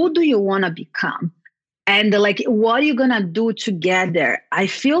who do you want to become? And like, what are you going to do together? I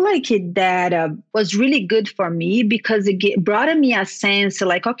feel like that was really good for me because it brought me a sense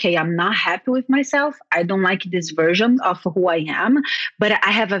like, okay, I'm not happy with myself. I don't like this version of who I am, but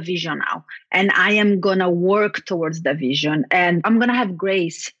I have a vision now and I am going to work towards the vision and I'm going to have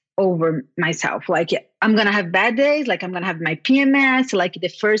grace over myself. Like I'm going to have bad days. Like I'm going to have my PMS. Like the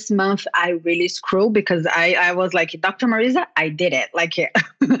first month I really screw because I was like, Dr. Marisa, I did it. Like,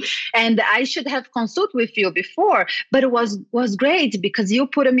 and I should have consulted with you before, but it was great because you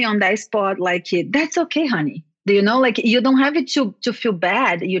put me on that spot. Like, that's okay, honey. Do you know, like you don't have it to feel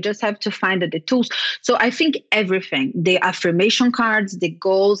bad. You just have to find the tools. So I think everything, the affirmation cards, the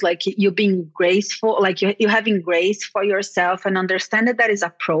goals, like you being graceful, like you having grace for yourself and understand that is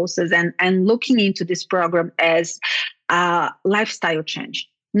a process, and looking into this program as a lifestyle change.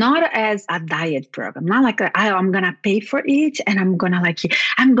 Not as a diet program, not like I'm gonna pay for it and I'm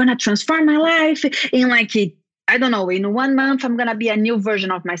gonna transform my life in like I don't know, in 1 month, I'm going to be a new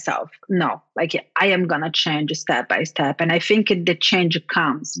version of myself. No, like I am going to change step by step. And I think the change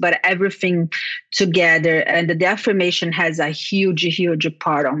comes, but everything together, and the affirmation has a huge, huge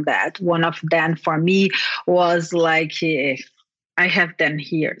part on that. One of them for me was like, I have them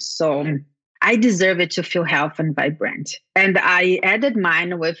here. So I deserve it to feel healthy and vibrant. And I added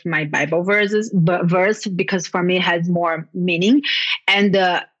mine with my Bible verse because for me it has more meaning. And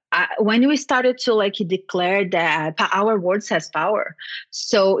when we started to like declare that our words has power,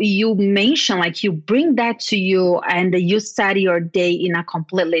 so you mention like you bring that to you and you start your day in a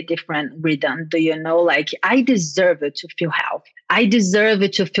completely different rhythm. Do you know, like I deserve it to feel healthy. I deserve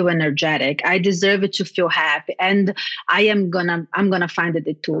it to feel energetic. I deserve it to feel happy, and I'm gonna find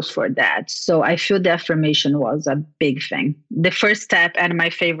the tools for that. So I feel the affirmation was a big thing, the first step, and my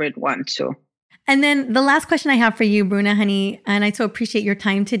favorite one too. And then the last question I have for you, Bruna, honey, and I so appreciate your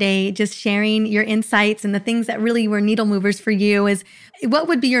time today, just sharing your insights and the things that really were needle movers for you, is what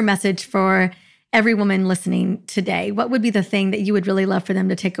would be your message for every woman listening today? What would be the thing that you would really love for them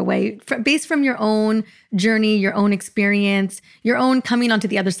to take away based from your own journey, your own experience, your own coming onto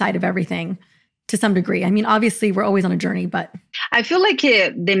the other side of everything to some degree? I mean, obviously we're always on a journey, but I feel like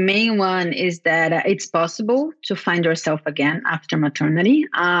the main one is that it's possible to find yourself again after maternity.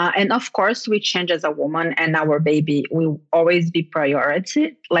 And of course, we change as a woman, and our baby will always be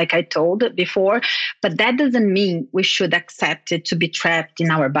priority, like I told before. But that doesn't mean we should accept it to be trapped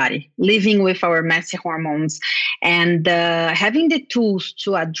in our body, living with our messy hormones, and having the tools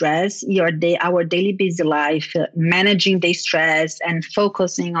to address our daily busy life, managing the stress and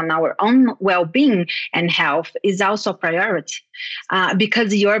focusing on our own well-being and health is also a priority.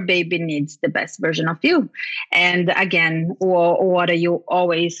 Because your baby needs the best version of you. And again, what you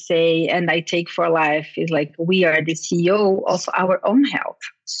always say, and I take for life, is like we are the CEO of our own health.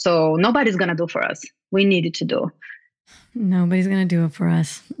 So nobody's going to do for us. We need it to do. Nobody's going to do it for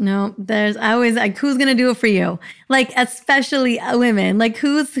us. No, I always like, who's going to do it for you? Like, especially women, like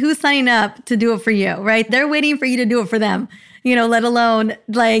who's signing up to do it for you, right? They're waiting for you to do it for them, let alone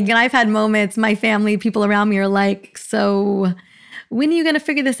like, and I've had moments, my family, people around me are like, so when are you going to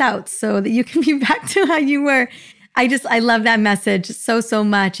figure this out so that you can be back to how you were? I love that message so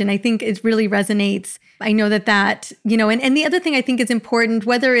much. And I think it really resonates. I know that, and the other thing I think is important,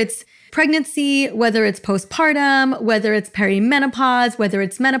 whether it's pregnancy, whether it's postpartum, whether it's perimenopause, whether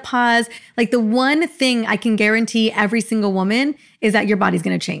it's menopause, like the one thing I can guarantee every single woman is that your body's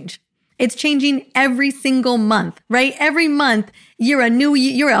going to change. It's changing every single month, right? Every month, you're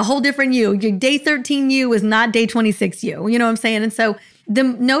a whole different you. Your day 13 you is not day 26 you. You know what I'm saying? And so the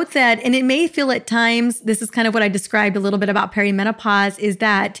note that, and it may feel at times, this is kind of what I described a little bit about perimenopause, is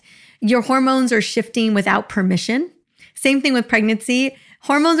that your hormones are shifting without permission. Same thing with pregnancy.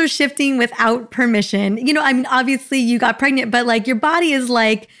 Hormones are shifting without permission. I mean, obviously you got pregnant, but like your body is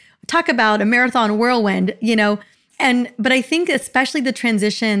like, talk about a marathon whirlwind, but I think especially the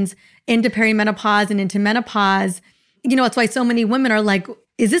transitions into perimenopause and into menopause, it's why so many women are like,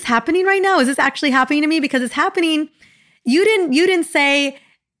 is this happening right now? Is this actually happening to me? Because it's happening. You didn't say,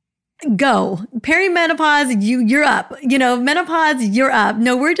 go. Perimenopause, you're up. Menopause, you're up.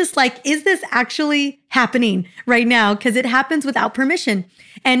 No, we're just like, is this actually happening right now? Because it happens without permission.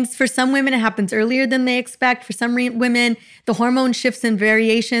 And for some women, it happens earlier than they expect. For some women, the hormone shifts and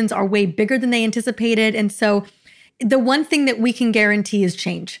variations are way bigger than they anticipated. And so the one thing that we can guarantee is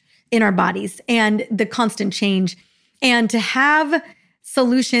change in our bodies and the constant change. And to have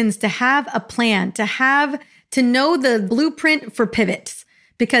solutions, to have a plan, to know the blueprint for pivots,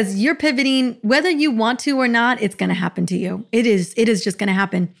 because you're pivoting, whether you want to or not, it's going to happen to you. It is just going to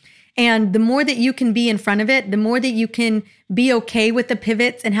happen. And the more that you can be in front of it, the more that you can be okay with the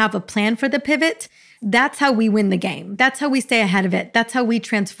pivots and have a plan for the pivot, that's how we win the game. That's how we stay ahead of it. That's how we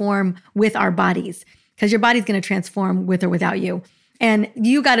transform with our bodies, because your body's going to transform with or without you. And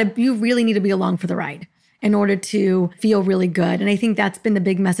you really need to be along for the ride in order to feel really good. And I think that's been the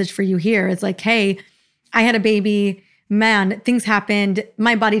big message for you here. It's like, hey, I had a baby, man, things happened,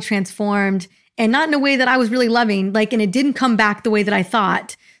 my body transformed, and not in a way that I was really loving, and it didn't come back the way that I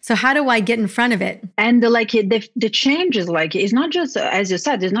thought. So how do I get in front of it? And the change is it's not just, as you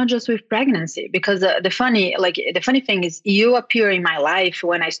said, it's not just with pregnancy, because the funny thing is, you appear in my life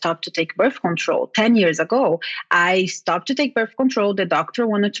when I stopped to take birth control 10 years ago. I stopped to take birth control. The doctor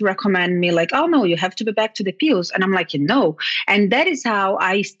wanted to recommend me oh no, you have to be back to the pills. And I'm like, no. And that is how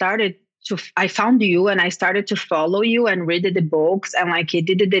I started I found you, and I started to follow you and read the books, and did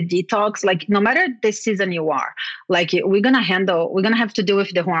the detox. No matter the season you are, we're going to have to deal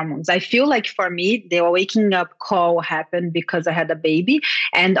with the hormones. I feel for me, the waking up call happened because I had a baby.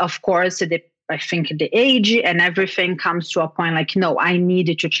 And of course, I think the age and everything comes to a point no, I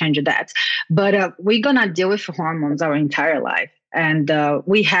needed to change that. But we're going to deal with hormones our entire life. And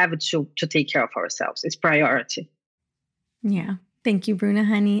we have to take care of ourselves. It's priority. Yeah. Thank you, Bruna,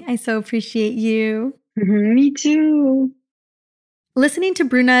 honey. I so appreciate you. Me too. Listening to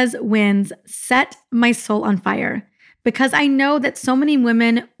Bruna's wins set my soul on fire, because I know that so many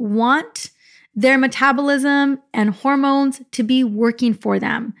women want their metabolism and hormones to be working for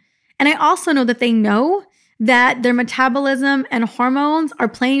them. And I also know that they know that their metabolism and hormones are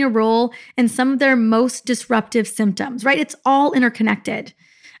playing a role in some of their most disruptive symptoms, right? It's all interconnected.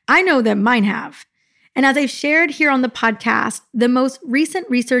 I know that mine have. And as I've shared here on the podcast, the most recent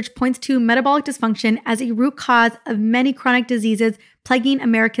research points to metabolic dysfunction as a root cause of many chronic diseases plaguing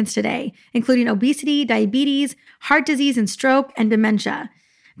Americans today, including obesity, diabetes, heart disease, and stroke, and dementia.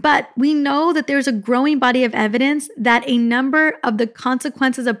 But we know that there's a growing body of evidence that a number of the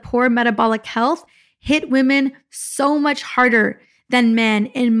consequences of poor metabolic health hit women so much harder than men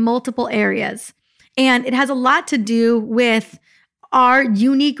in multiple areas. And it has a lot to do with our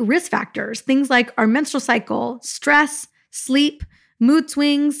unique risk factors, things like our menstrual cycle, stress, sleep, mood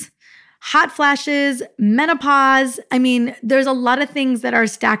swings, hot flashes, menopause. I mean, there's a lot of things that are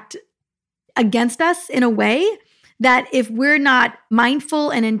stacked against us in a way that, if we're not mindful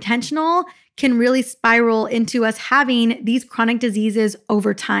and intentional, can really spiral into us having these chronic diseases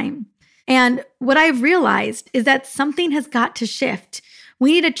over time. And what I've realized is that something has got to shift.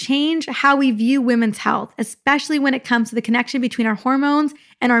 We need to change how we view women's health, especially when it comes to the connection between our hormones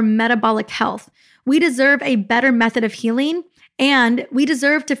and our metabolic health. We deserve a better method of healing, and we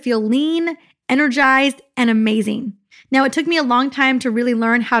deserve to feel lean, energized, and amazing. Now, it took me a long time to really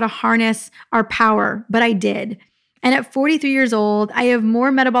learn how to harness our power, but I did. And at 43 years old, I have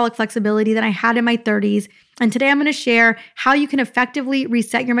more metabolic flexibility than I had in my 30s. And today I'm going to share how you can effectively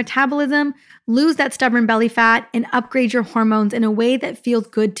reset your metabolism, lose that stubborn belly fat, and upgrade your hormones in a way that feels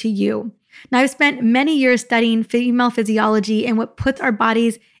good to you. Now, I've spent many years studying female physiology and what puts our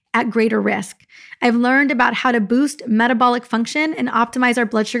bodies at greater risk. I've learned about how to boost metabolic function and optimize our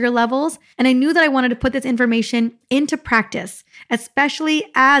blood sugar levels. And I knew that I wanted to put this information into practice, especially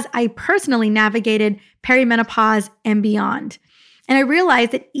as I personally navigated perimenopause and beyond. And I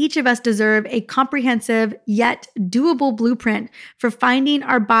realized that each of us deserve a comprehensive yet doable blueprint for finding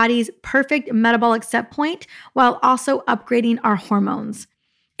our body's perfect metabolic set point while also upgrading our hormones.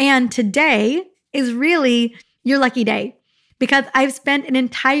 And today is really your lucky day, because I've spent an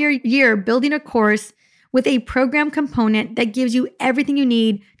entire year building a course with a program component that gives you everything you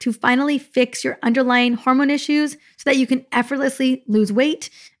need to finally fix your underlying hormone issues so that you can effortlessly lose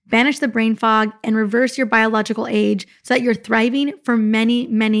weight, banish the brain fog, and reverse your biological age so that you're thriving for many,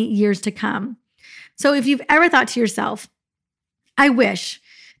 many years to come. So if you've ever thought to yourself, I wish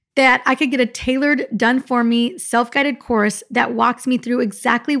that I could get a tailored, done-for-me, self-guided course that walks me through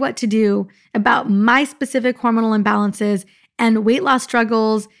exactly what to do about my specific hormonal imbalances and weight loss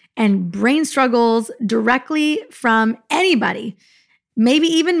struggles and brain struggles directly from anybody, maybe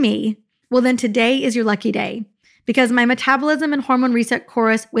even me, well, then today is your lucky day. Because my Metabolism and Hormone Reset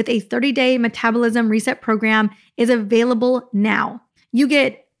course with a 30-day metabolism reset program is available now. You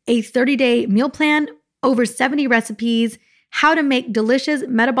get a 30-day meal plan, over 70 recipes, how to make delicious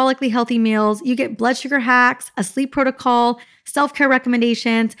metabolically healthy meals. You get blood sugar hacks, a sleep protocol, self-care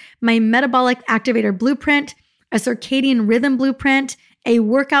recommendations, my metabolic activator blueprint, a circadian rhythm blueprint, a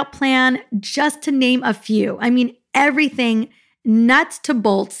workout plan, just to name a few. I mean, everything nuts to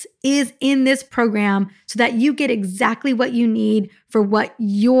bolts is in this program so that you get exactly what you need for what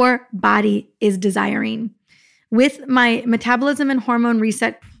your body is desiring. With my Metabolism and Hormone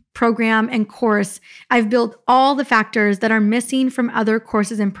Reset program and course, I've built all the factors that are missing from other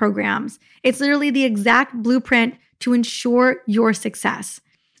courses and programs. It's literally the exact blueprint to ensure your success.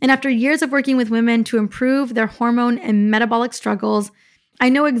 And after years of working with women to improve their hormone and metabolic struggles, I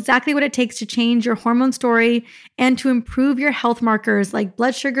know exactly what it takes to change your hormone story and to improve your health markers like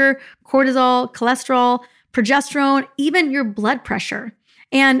blood sugar, cortisol, cholesterol, progesterone, even your blood pressure.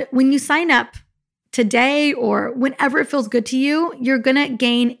 And when you sign up today or whenever it feels good to you, you're going to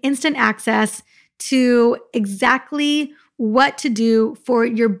gain instant access to exactly what to do for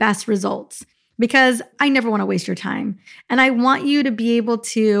your best results. Because I never want to waste your time. And I want you to be able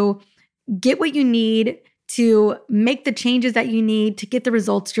to get what you need to make the changes that you need to get the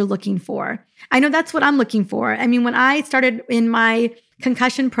results you're looking for. I know that's what I'm looking for. I mean, when I started in my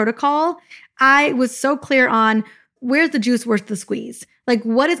concussion protocol, I was so clear on where's the juice worth the squeeze? Like,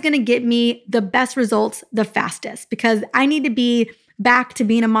 what is going to get me the best results the fastest? Because I need to be back to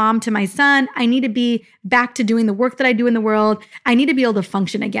being a mom to my son. I need to be back to doing the work that I do in the world. I need to be able to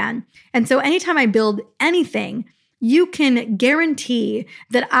function again. And so anytime I build anything, you can guarantee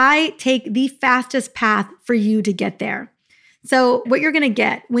that I take the fastest path for you to get there. So what you're going to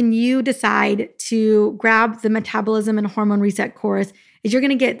get when you decide to grab the Metabolism and Hormone Reset course is you're going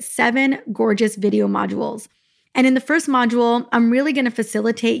to get 7 gorgeous video modules. And in the first module, I'm really going to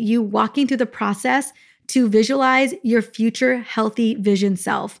facilitate you walking through the process to visualize your future healthy vision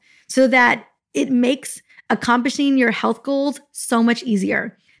self so that it makes accomplishing your health goals so much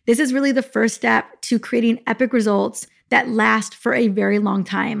easier. This is really the first step to creating epic results that last for a very long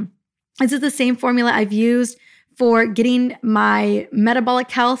time. This is the same formula I've used for getting my metabolic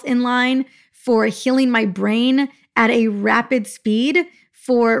health in line, for healing my brain at a rapid speed,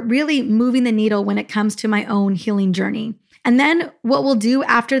 for really moving the needle when it comes to my own healing journey. And then what we'll do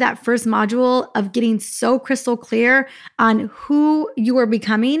after that first module of getting so crystal clear on who you are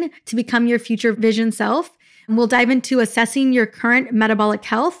becoming to become your future vision self, we'll dive into assessing your current metabolic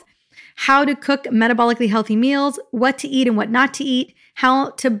health, how to cook metabolically healthy meals, what to eat and what not to eat,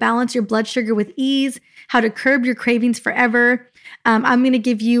 how to balance your blood sugar with ease, how to curb your cravings forever. I'm going to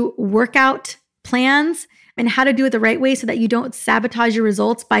give you workout plans and how to do it the right way so that you don't sabotage your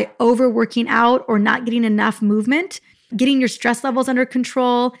results by overworking out or not getting enough movement, getting your stress levels under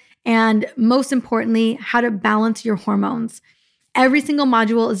control, and most importantly, how to balance your hormones. Every single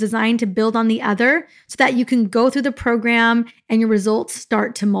module is designed to build on the other so that you can go through the program and your results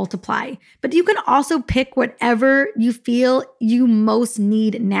start to multiply. But you can also pick whatever you feel you most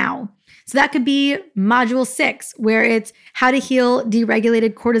need now. So that could be module 6, where it's how to heal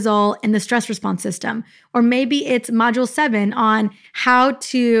deregulated cortisol in the stress response system. Or maybe it's module 7 on how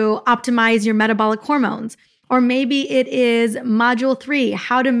to optimize your metabolic hormones. Or maybe it is module 3,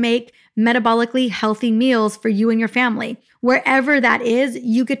 how to make metabolically healthy meals for you and your family. Wherever that is,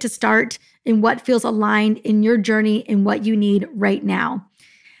 you get to start in what feels aligned in your journey and what you need right now.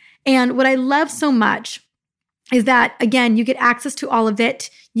 And what I love so much is that, again, you get access to all of it.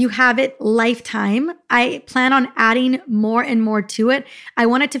 You have it lifetime. I plan on adding more and more to it. I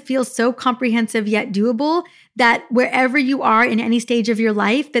want it to feel so comprehensive yet doable that wherever you are in any stage of your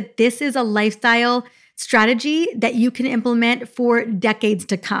life, that this is a lifestyle strategy that you can implement for decades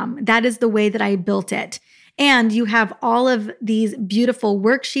to come. That is the way that I built it. And you have all of these beautiful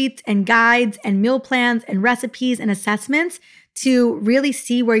worksheets and guides and meal plans and recipes and assessments to really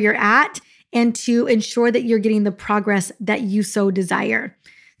see where you're at and to ensure that you're getting the progress that you so desire.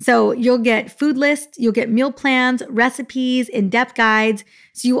 So you'll get food lists, you'll get meal plans, recipes, in-depth guides.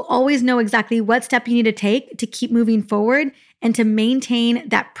 So you will always know exactly what step you need to take to keep moving forward and to maintain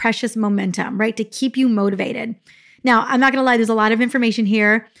that precious momentum, right? To keep you motivated. Now, I'm not going to lie, there's a lot of information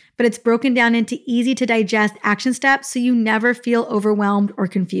here, but it's broken down into easy to digest action steps so you never feel overwhelmed or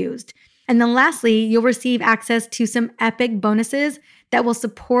confused. And then lastly, you'll receive access to some epic bonuses that will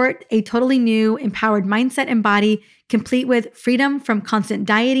support a totally new, empowered mindset and body, complete with freedom from constant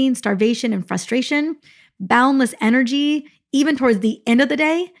dieting, starvation, and frustration, boundless energy, even towards the end of the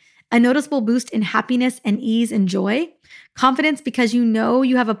day, a noticeable boost in happiness and ease and joy, confidence because you know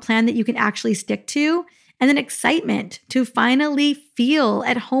you have a plan that you can actually stick to, and then excitement to finally feel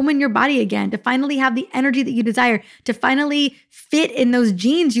at home in your body again, to finally have the energy that you desire, to finally fit in those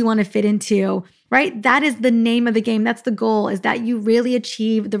jeans you want to fit into, right? That is the name of the game. That's the goal, is that you really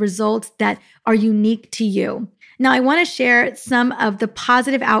achieve the results that are unique to you. Now, I want to share some of the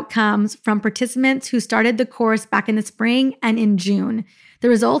positive outcomes from participants who started the course back in the spring and in June. The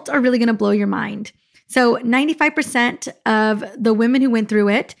results are really going to blow your mind. So 95% of the women who went through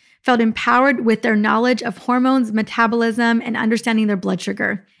it felt empowered with their knowledge of hormones, metabolism, and understanding their blood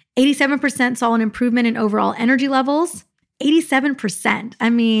sugar. 87% saw an improvement in overall energy levels. 87%. I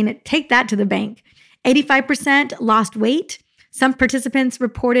mean, take that to the bank. 85% lost weight. Some participants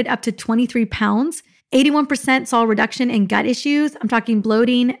reported up to 23 pounds. 81% saw a reduction in gut issues. I'm talking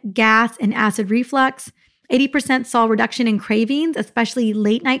bloating, gas, and acid reflux. 80% saw a reduction in cravings, especially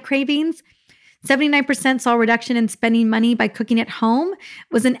late night cravings. 79% saw a reduction in spending money by cooking at home,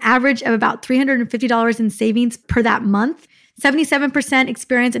 was an average of about $350 in savings per that month. 77%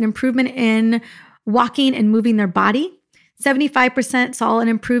 experienced an improvement in walking and moving their body. 75% saw an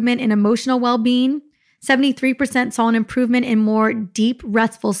improvement in emotional well-being. 73% saw an improvement in more deep,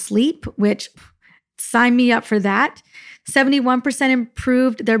 restful sleep, which sign me up for that. 71%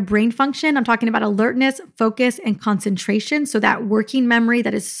 improved their brain function. I'm talking about alertness, focus, and concentration. So that working memory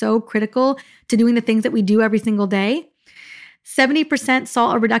that is so critical to doing the things that we do every single day. 70%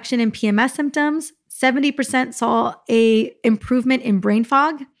 saw a reduction in PMS symptoms. 70% saw an improvement in brain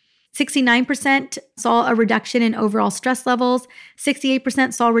fog. 69% saw a reduction in overall stress levels.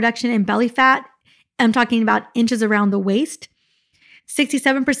 68% saw a reduction in belly fat. I'm talking about inches around the waist.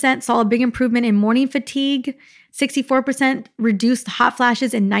 67% saw a big improvement in morning fatigue. 64% reduced hot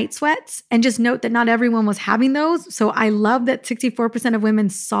flashes and night sweats. And just note that not everyone was having those. So I love that 64% of women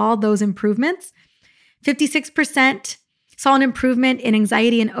saw those improvements. 56% saw an improvement in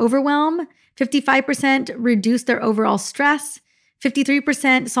anxiety and overwhelm. 55% reduced their overall stress.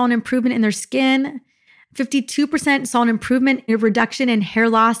 53% saw an improvement in their skin. 52% saw an improvement in a reduction in hair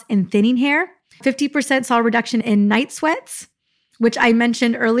loss and thinning hair. 50% saw a reduction in night sweats, which I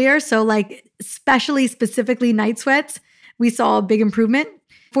mentioned earlier. So specifically night sweats, we saw a big improvement.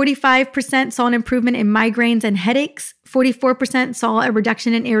 45% saw an improvement in migraines and headaches. 44% saw a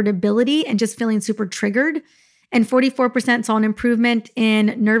reduction in irritability and just feeling super triggered. And 44% saw an improvement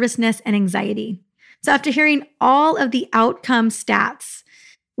in nervousness and anxiety. So after hearing all of the outcome stats,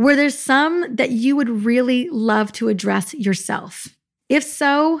 were there some that you would really love to address yourself? If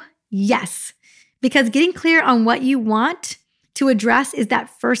so, yes, because getting clear on what you want to address is that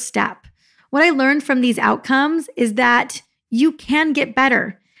first step. What I learned from these outcomes is that you can get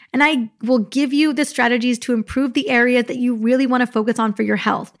better. And I will give you the strategies to improve the areas that you really want to focus on for your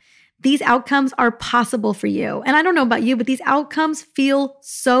health. These outcomes are possible for you. And I don't know about you, but these outcomes feel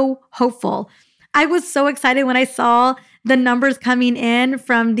so hopeful. I was so excited when I saw the numbers coming in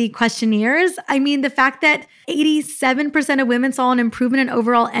from the questionnaires. I mean, the fact that 87% of women saw an improvement in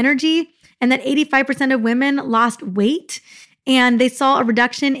overall energy and that 85% of women lost weight and they saw a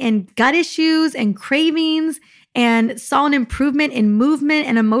reduction in gut issues and cravings and saw an improvement in movement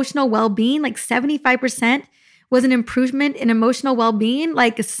and emotional well-being, like 75% was an improvement in emotional well-being.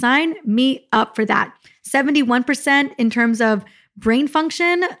 Like, sign me up for that. 71% in terms of brain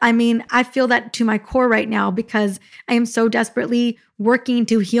function. I mean, I feel that to my core right now because I am so desperately working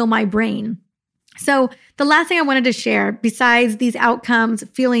to heal my brain. So the last thing I wanted to share, besides these outcomes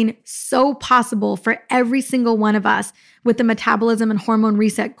feeling so possible for every single one of us with the Metabolism and Hormone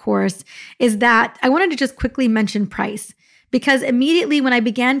Reset course, is that I wanted to just quickly mention price. Because immediately when I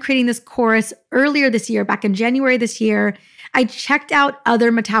began creating this course earlier this year, back in January this year, I checked out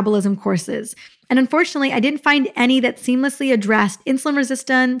other metabolism courses. And unfortunately, I didn't find any that seamlessly addressed insulin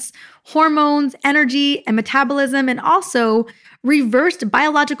resistance, hormones, energy, and metabolism, and also reversed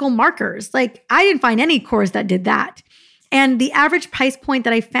biological markers. Like, I didn't find any course that did that. And the average price point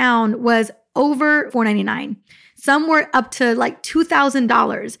that I found was over $499. Some were up to like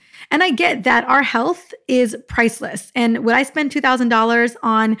 $2,000. And I get that our health is priceless. And would I spend $2,000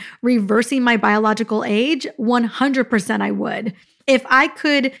 on reversing my biological age? 100% I would. If I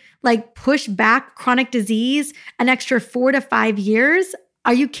could push back chronic disease an extra 4 to 5 years,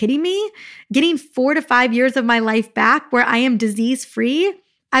 are you kidding me? Getting 4 to 5 years of my life back where I am disease-free,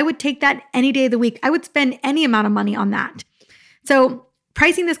 I would take that any day of the week. I would spend any amount of money on that. So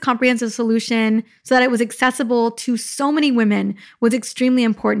pricing this comprehensive solution so that it was accessible to so many women was extremely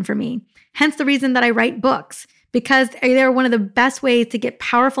important for me. Hence the reason that I write books, because they're one of the best ways to get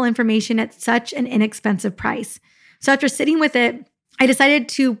powerful information at such an inexpensive price. So after sitting with it, I decided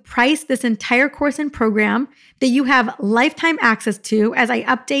to price this entire course and program that you have lifetime access to as I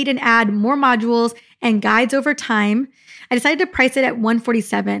update and add more modules and guides over time. I decided to price it at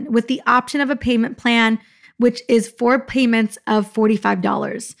 $147 with the option of a payment plan, which is 4 payments of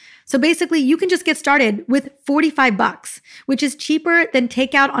 $45. So basically, you can just get started with $45, which is cheaper than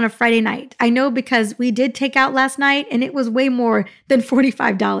takeout on a Friday night. I know because we did takeout last night and it was way more than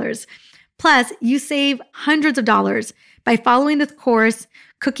 $45. Plus, you save hundreds of dollars by following this course,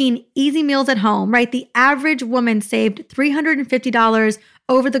 cooking easy meals at home, right? The average woman saved $350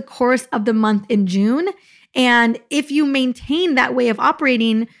 over the course of the month in June. And if you maintain that way of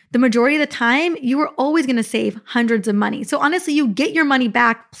operating, the majority of the time, you are always going to save hundreds of money. So honestly, you get your money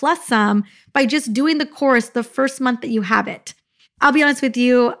back plus some by just doing the course the first month that you have it. I'll be honest with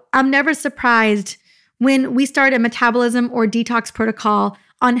you, I'm never surprised when we start a metabolism or detox protocol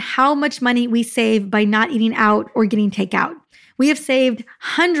on how much money we save by not eating out or getting takeout. We have saved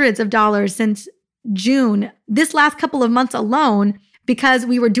hundreds of dollars since June, this last couple of months alone, because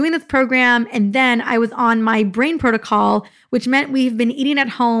we were doing this program and then I was on my brain protocol, which meant we've been eating at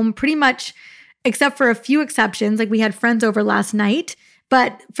home pretty much except for a few exceptions. Like we had friends over last night,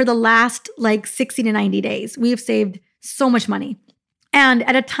 but for the last 60 to 90 days, we have saved so much money. And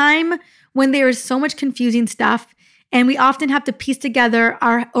at a time when there is so much confusing stuff, and we often have to piece together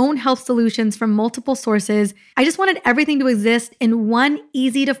our own health solutions from multiple sources, I just wanted everything to exist in one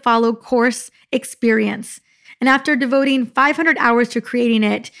easy to follow course experience. And after devoting 500 hours to creating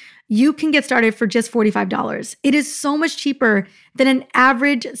it, you can get started for just $45. It is so much cheaper than an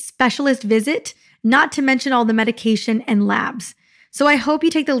average specialist visit, not to mention all the medication and labs. So I hope you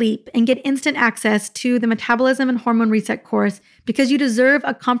take the leap and get instant access to the Metabolism and Hormone Reset course, because you deserve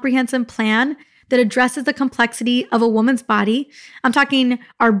a comprehensive plan that addresses the complexity of a woman's body. I'm talking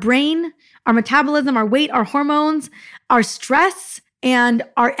our brain, our metabolism, our weight, our hormones, our stress, and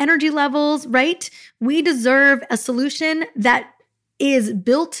our energy levels, right? We deserve a solution that is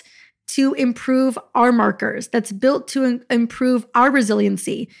built to improve our markers, that's built to improve our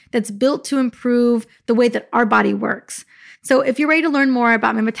resiliency, that's built to improve the way that our body works. So if you're ready to learn more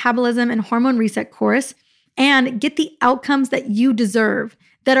about my Metabolism and Hormone Reset course and get the outcomes that you deserve,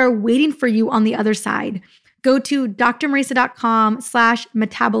 that are waiting for you on the other side, go to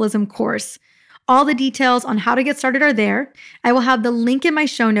drmarisa.com/metabolism course. All the details on how to get started are there. I will have the link in my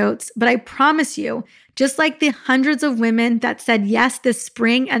show notes, but I promise you, just like the hundreds of women that said yes this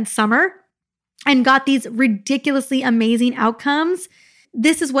spring and summer and got these ridiculously amazing outcomes,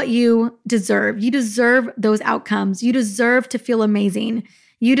 this is what you deserve. You deserve those outcomes. You deserve to feel amazing.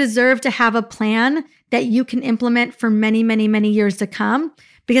 You deserve to have a plan that you can implement for many, many, many years to come.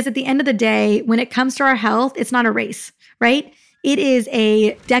 Because at the end of the day, when it comes to our health, it's not a race, right? It is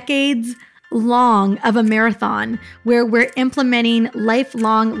a decades long of a marathon where we're implementing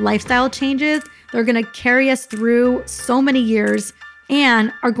lifelong lifestyle changes that are going to carry us through so many years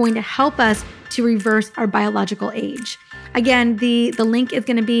and are going to help us to reverse our biological age. Again, the link is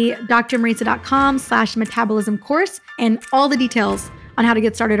going to be drmarisa.com/metabolism course, and all the details on how to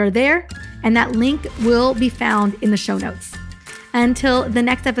get started are there. And that link will be found in the show notes. Until the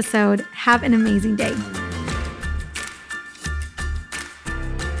next episode, have an amazing day.